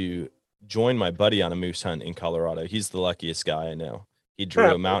to join my buddy on a moose hunt in Colorado. He's the luckiest guy I know. He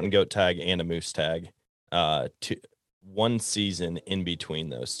drew a mountain goat tag and a moose tag, one season in between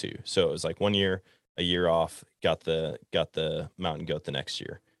those two. So it was like 1 year, a year off, got the mountain goat the next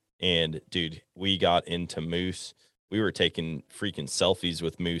year. And dude, we got into moose. We were taking freaking selfies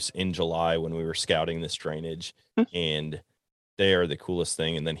with moose in July when we were scouting this drainage, and they are the coolest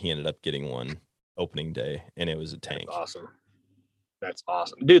thing. And then he ended up getting one opening day, and it was a tank. That's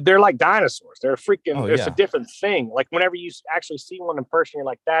awesome, dude. They're like dinosaurs. They're freaking. Oh, It's yeah. a different thing. Like whenever you actually see one in person, you're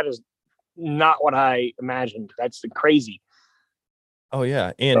like, that is not what I imagined. That's crazy. Oh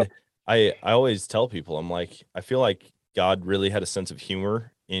yeah, and I always tell people, I'm like, I feel like God really had a sense of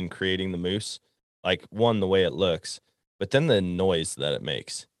humor in creating the moose. Like, one, the way it looks, but then the noise that it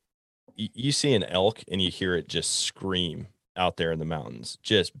makes. You see an elk and you hear it just scream out there in the mountains,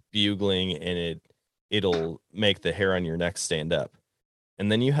 just bugling, and it'll make the hair on your neck stand up.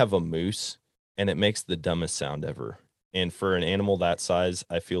 And then you have a moose and it makes the dumbest sound ever. And for an animal that size,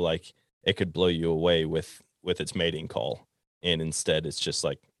 I feel like it could blow you away with its mating call. And instead it's just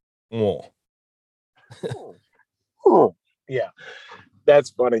like, oh. Yeah,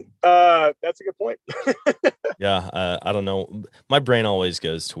 that's funny. That's a good point. Yeah, I don't know. My brain always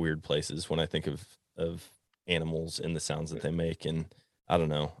goes to weird places when I think of animals and the sounds that they make. And I don't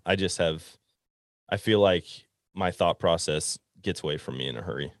know. I feel like my thought process gets away from me in a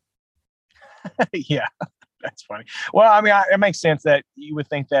hurry. Yeah, that's funny. Well, I mean, it makes sense that you would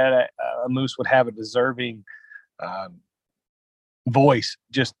think that a moose would have a deserving voice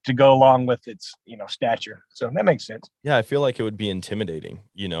just to go along with its stature. So that makes sense. Yeah, I feel like it would be intimidating.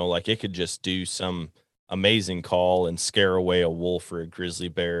 Like it could just do some amazing call and scare away a wolf or a grizzly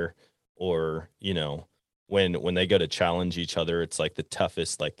bear, or when they go to challenge each other, it's like the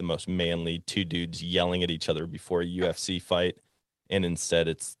toughest, like the most manly two dudes yelling at each other before a UFC fight, and instead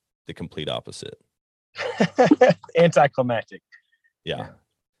it's the complete opposite. Anticlimactic. Yeah.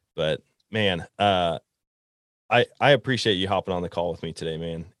 But man, I appreciate you hopping on the call with me today,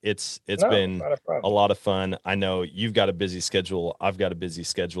 man. It's been not a problem. a lot of fun. I know you've got a busy schedule. I've got a busy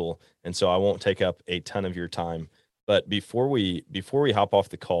schedule, and so I won't take up a ton of your time. But before we hop off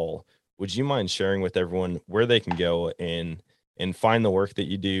the call, would you mind sharing with everyone where they can go and find the work that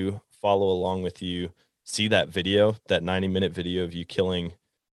you do, follow along with you, see that video, that 90-minute video of you killing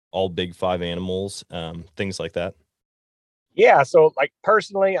all big 5 animals, things like that? Yeah, so like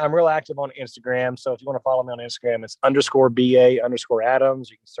personally, I'm real active on Instagram. So if you want to follow me on Instagram, it's _BA_Adams.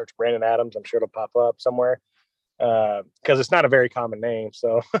 You can search Brandon Adams. I'm sure it'll pop up somewhere because it's not a very common name.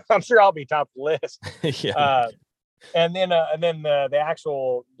 So I'm sure I'll be top of the list. Yeah. And then the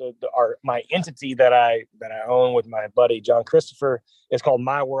actual my entity that I own with my buddy John Christopher is called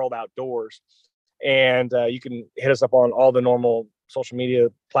My World Outdoors, And you can hit us up on all the normal social media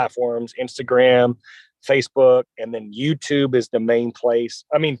platforms, Instagram, Facebook, and then YouTube is the main place.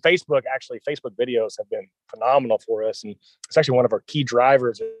 I mean, Facebook videos have been phenomenal for us. And it's actually one of our key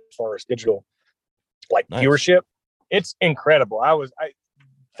drivers as far as digital Nice. viewership. It's incredible.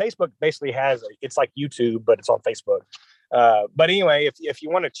 Facebook basically it's like YouTube, but it's on Facebook. But anyway, if you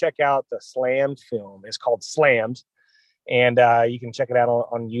want to check out the Slammed film, it's called Slammed, and you can check it out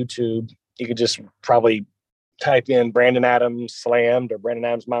on YouTube. You could just probably type in Brandon Adams Slammed or Brandon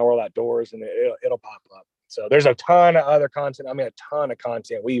Adams My World Outdoors, and it'll pop up. So there's a ton of other content. I mean, a ton of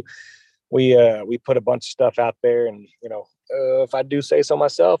content. We put a bunch of stuff out there, and if I do say so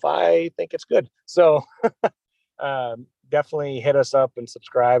myself, I think it's good. So definitely hit us up and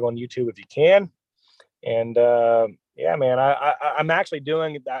subscribe on YouTube if you can. And yeah, man, I'm actually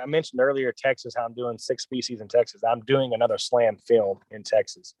doing. I mentioned earlier Texas, how I'm doing 6 species in Texas. I'm doing another Slam film in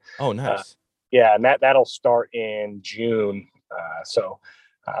Texas. Oh, nice. Yeah, and that'll start in June. So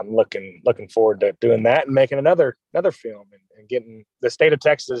I'm looking forward to doing that and making another film and getting the state of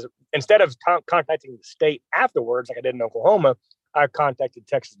Texas. Instead of contacting the state afterwards, like I did in Oklahoma, I contacted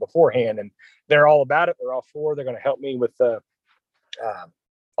Texas beforehand, and they're all about it. They're all for it. They're going to help me with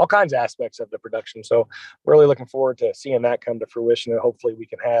all kinds of aspects of the production. So really looking forward to seeing that come to fruition, and hopefully we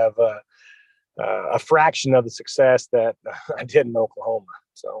can have a fraction of the success that I did in Oklahoma.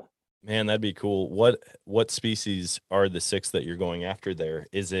 So. Man, that'd be cool. What species are the 6 that you're going after there?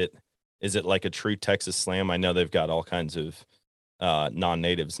 Is it like a true Texas Slam? I know they've got all kinds of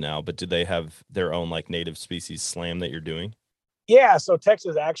non-natives now, but do they have their own like native species Slam that you're doing? Yeah, so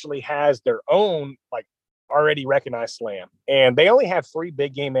Texas actually has their own like already recognized Slam, and they only have 3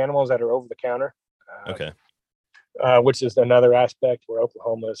 big game animals that are over the counter. Okay. Which is another aspect where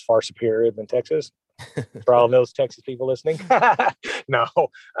Oklahoma is far superior than Texas. For all those Texas people listening. No.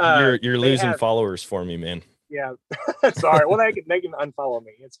 You're losing followers for me, man. Yeah. Sorry. Well, they can unfollow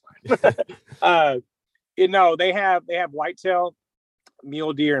me. It's fine. They have whitetail,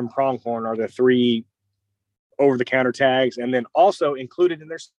 mule deer, and pronghorn are the 3 over-the-counter tags. And then also included in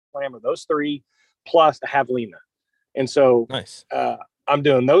their Slam are those 3 plus a javelina. And so nice. I'm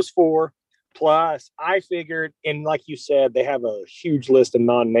doing those 4. Plus, I figured, and like you said, they have a huge list of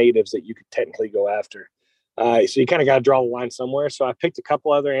non-natives that you could technically go after. So you kind of got to draw the line somewhere. So I picked a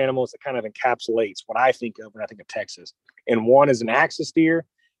couple other animals that kind of encapsulates what I think of when I think of Texas. And one is an axis deer,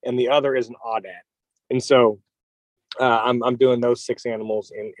 and the other is an aoudad. And so I'm doing those 6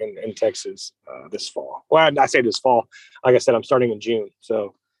 animals in Texas this fall. Well, I say this fall. Like I said, I'm starting in June,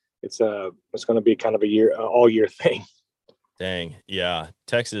 so it's going to be kind of a all year thing. Dang, yeah,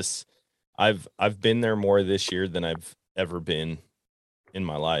 Texas. I've been there more this year than I've ever been in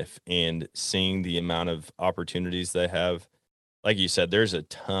my life, and seeing the amount of opportunities they have, like you said, there's a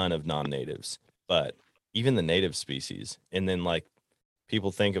ton of non-natives, but even the native species. And then like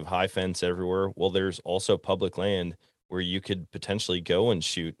people think of high fence everywhere. Well, there's also public land where you could potentially go and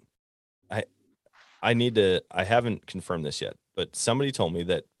shoot. I haven't confirmed this yet, but somebody told me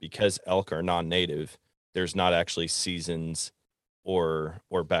that because elk are non-native, there's not actually seasons or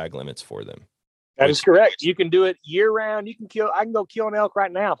bag limits for them. That is correct. You can do it year round. I can go kill an elk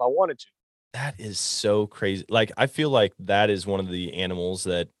right now if I wanted to. That is so crazy. Like, I feel like that is one of the animals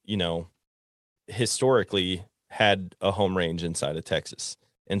that, historically had a home range inside of Texas.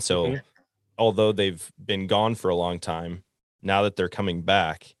 And so although they've been gone for a long time, now that they're coming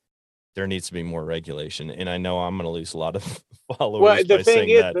back, there needs to be more regulation. And I know I'm going to lose a lot of followers by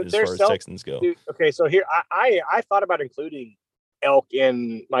saying that as far as Texans go. Okay, so here, I thought about including elk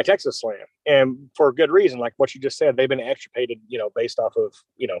in my Texas Slam, and for good reason. Like what you just said, they've been extirpated, based off of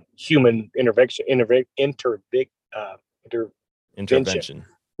human intervention.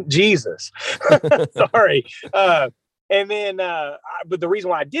 Jesus, sorry. And then, but the reason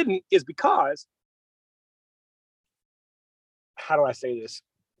why I didn't is because, how do I say this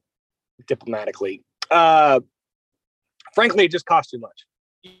diplomatically? Frankly, it just costs too much.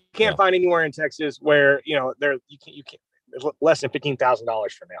 You can't find anywhere in Texas where you can't. Less than $15,000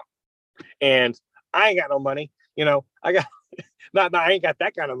 for now, and I ain't got no money. I got I ain't got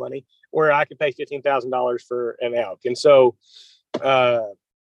that kind of money where I can pay $15,000 for an elk, and so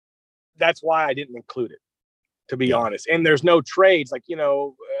that's why I didn't include it, to be honest. And there's no trades, like in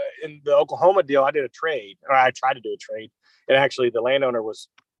the Oklahoma deal, I did a trade, or I tried to do a trade, and actually the landowner was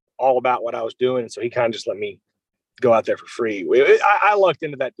all about what I was doing, so he kind of just let me go out there for free. I lucked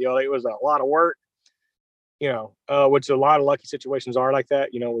into that deal. It was a lot of work. Which a lot of lucky situations are like that,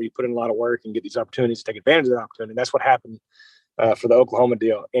 where you put in a lot of work and get these opportunities to take advantage of the opportunity. That's what happened for the Oklahoma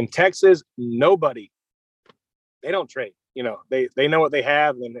deal. In Texas, they don't trade. They know what they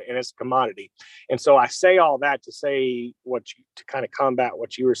have, and it's a commodity. And so I say all that to say to kind of combat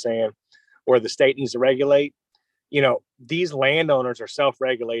what you were saying, where the state needs to regulate. These landowners are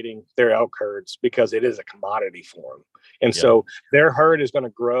self-regulating their elk herds because it is a commodity for them. And so their herd is going to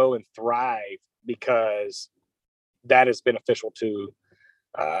grow and thrive because that is beneficial to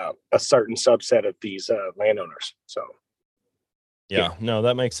a certain subset of these landowners. So. Yeah, no,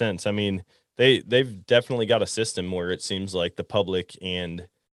 that makes sense. I mean, they've definitely got a system where it seems like the public,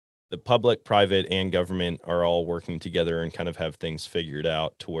 private, and government are all working together and kind of have things figured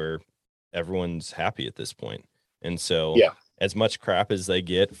out to where everyone's happy at this point. And so as much crap as they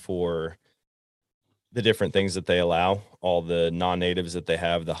get for the different things that they allow, all the non-natives that they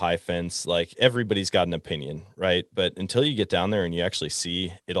have, the high fence, like everybody's got an opinion, right? But until you get down there and you actually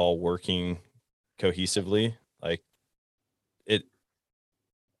see it all working cohesively, like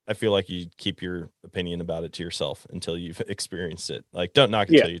I feel like you keep your opinion about it to yourself until you've experienced it. Like, don't knock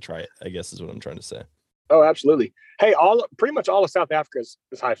it until you try it, I guess is what I'm trying to say. Oh, absolutely. Hey, pretty much all of South Africa is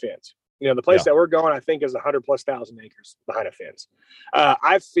high fence. The place that we're going, I think, is 100,000+ acres behind a fence.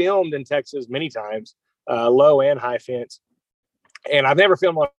 I've filmed in Texas many times, low and high fence, and I've never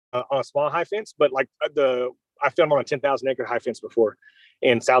filmed on a small high fence, but like I filmed on a 10,000 acre high fence before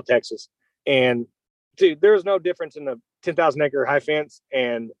in South Texas. And dude, there's no difference in the 10,000 acre high fence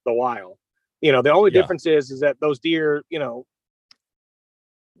and the wild. The only difference is that those deer,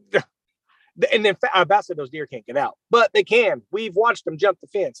 and in fact, I about said those deer can't get out, but they can. We've watched them jump the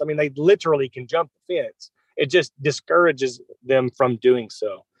fence. I mean, they literally can jump the fence. It just discourages them from doing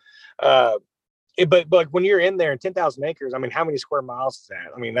so. But when you're in there in 10,000 acres, I mean, how many square miles is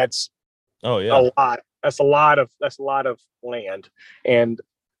that? I mean, that's a lot. That's a lot of land. And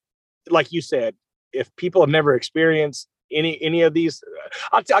like you said, if people have never experienced any of these,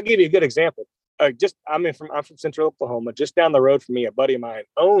 I'll give you a good example. I'm from Central Oklahoma. Just down the road from me, a buddy of mine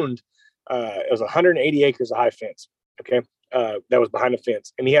owned it was 180 acres of high fence. Okay, that was behind the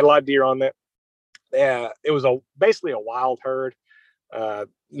fence, and he had a lot of deer on that. It was basically a wild herd.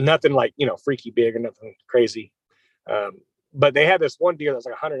 Nothing like freaky big or nothing crazy. But they had this one deer that was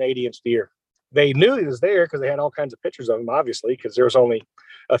like 180-inch deer. They knew he was there because they had all kinds of pictures of him, obviously, because there was only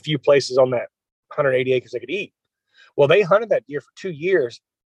a few places on that 180 acres they could eat. Well, they hunted that deer for 2 years,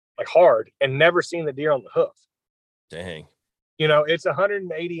 like hard, and never seen the deer on the hoof. Dang. It's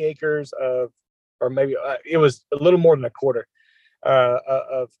 180 acres or maybe it was a little more than a quarter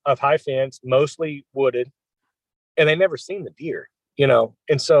of high fence, mostly wooded, and they never seen the deer,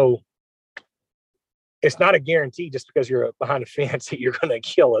 and so it's not a guarantee just because you're behind a fence that you're going to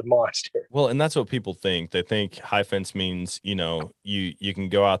kill a monster. Well, and that's what people think. They think high fence means, you can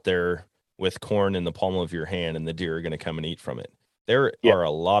go out there with corn in the palm of your hand and the deer are going to come and eat from it. There are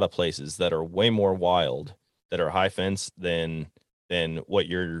a lot of places that are way more wild that are high fence than what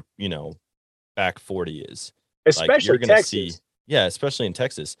your, back 40 is. Especially like Texas. Especially in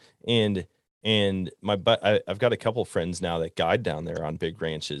Texas. And I've got a couple friends now that guide down there on big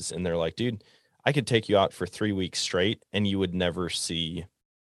ranches, and they're like, dude, I could take you out for 3 weeks straight and you would never see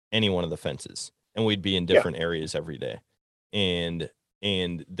any one of the fences, and we'd be in different areas every day. And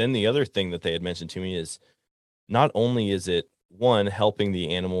then the other thing that they had mentioned to me is not only is it one helping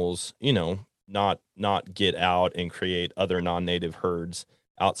the animals, not get out and create other non-native herds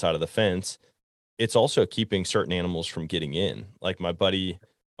outside of the fence, it's also keeping certain animals from getting in. Like my buddy,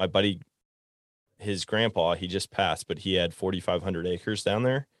 his grandpa, he just passed, but he had 4,500 acres down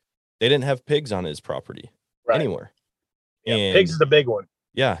there. They didn't have pigs on his property anywhere. Yeah, and pigs is the big one.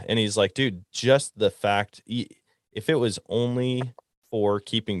 Yeah. And he's like, dude, just the fact, if it was only for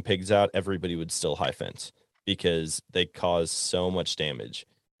keeping pigs out, everybody would still high fence because they cause so much damage.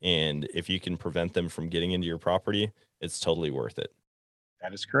 And if you can prevent them from getting into your property, it's totally worth it.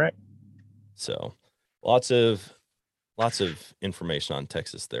 That is correct. So lots of information on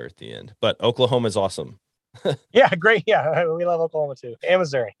Texas there at the end, but Oklahoma is awesome. Yeah, great. Yeah, we love Oklahoma too, and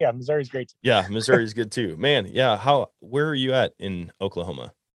Missouri. Yeah, Missouri's great too. Yeah, Missouri's good too, man. Yeah, where are you at in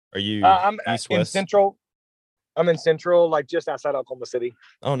Oklahoma? Are you I'm east, in west? Central. I'm in Central, like just outside Oklahoma City.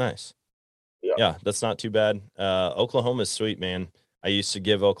 Oh, nice. Yeah, that's not too bad. Oklahoma's sweet, man. I used to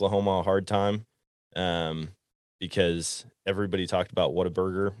give Oklahoma a hard time because everybody talked about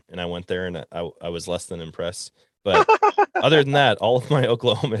Whataburger, and I went there and I was less than impressed. But other than that, all of my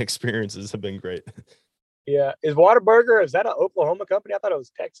Oklahoma experiences have been great. Yeah. Is Whataburger, is that an Oklahoma company? I thought it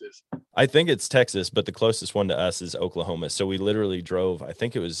was Texas. I think it's Texas, but the closest one to us is Oklahoma. So we literally drove, I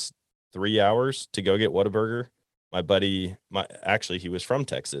think it was 3 hours to go get Whataburger. My buddy, actually, he was from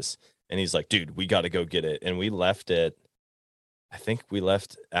Texas, and he's like, dude, we got to go get it. And we left I think we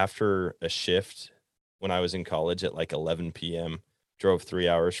left after a shift when I was in college at like 11 p.m. Drove 3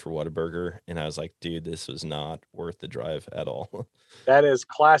 hours for Whataburger, and I was like, dude, this was not worth the drive at all. That is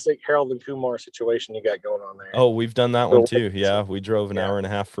classic Harold and Kumar situation you got going on there. Oh, we've done that one too. Yeah, we drove an hour and a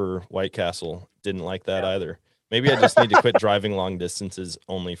half for White Castle. Didn't like that either. Maybe I just need to quit driving long distances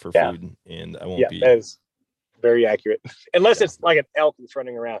only for food, and I won't be. That is very accurate. Unless it's like an elk that's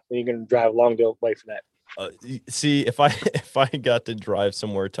running around, then you can drive a long way for that. See, if I got to drive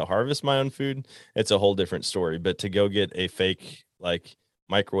somewhere to harvest my own food, it's a whole different story. But to go get a fake like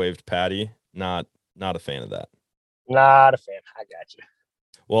microwaved patty, not a fan of that. Not a fan. I got you.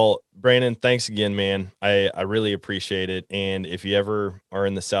 Well, Brandon, thanks again, man. I really appreciate it. And if you ever are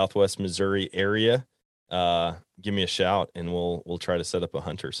in the Southwest Missouri area, give me a shout and we'll try to set up a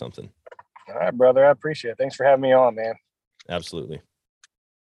hunt or something. All right, brother. I appreciate it. Thanks for having me on, man. Absolutely.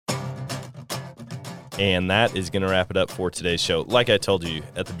 And that is going to wrap it up for today's show. Like I told you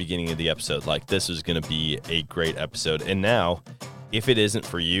at the beginning of the episode, like this was going to be a great episode. And now, if it isn't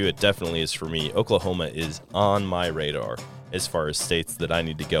for you, it definitely is for me. Oklahoma is on my radar as far as states that I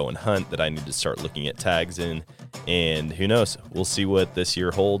need to go and hunt, that I need to start looking at tags in. And who knows? We'll see what this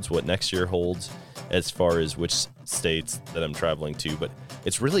year holds, what next year holds as far as which states that I'm traveling to. But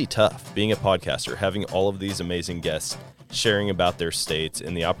it's really tough being a podcaster, having all of these amazing guests sharing about their states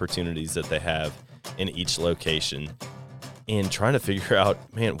and the opportunities that they have in each location, and trying to figure out,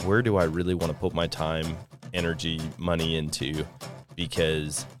 man, where do I really want to put my time, energy, money into?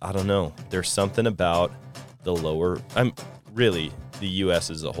 Because I don't know, there's something about the U.S.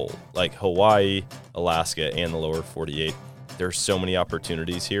 as a whole, like Hawaii, Alaska, and the lower 48. There's so many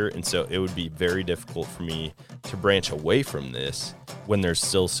opportunities here, and so it would be very difficult for me to branch away from this when there's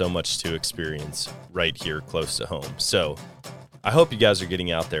still so much to experience right here close to home. So I hope you guys are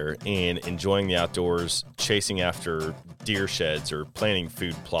getting out there and enjoying the outdoors, chasing after deer sheds or planting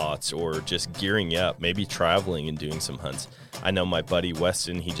food plots or just gearing up, maybe traveling and doing some hunts. I know my buddy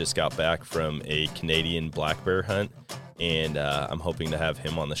Weston, he just got back from a Canadian black bear hunt, and I'm hoping to have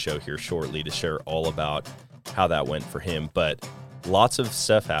him on the show here shortly to share all about how that went for him. But lots of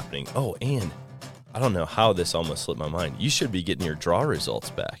stuff happening. Oh, and I don't know how this almost slipped my mind. You should be getting your draw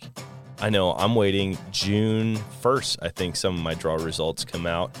results back. I know I'm waiting June 1st. I think some of my draw results come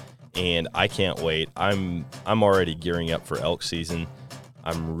out, and I can't wait. I'm already gearing up for elk season.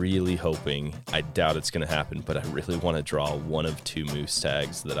 I'm really hoping, I doubt it's going to happen, but I really want to draw one of 2 moose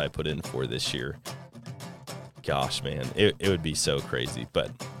tags that I put in for this year. Gosh, man, it would be so crazy.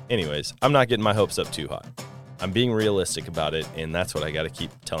 But anyways, I'm not getting my hopes up too high. I'm being realistic about it, and that's what I got to keep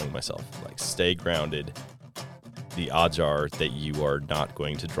telling myself. Like, stay grounded. The odds are that you are not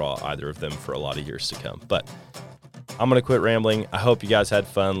going to draw either of them for a lot of years to come. But I'm going to quit rambling. I hope you guys had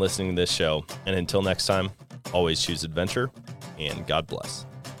fun listening to this show. And until next time, always choose adventure, and God bless.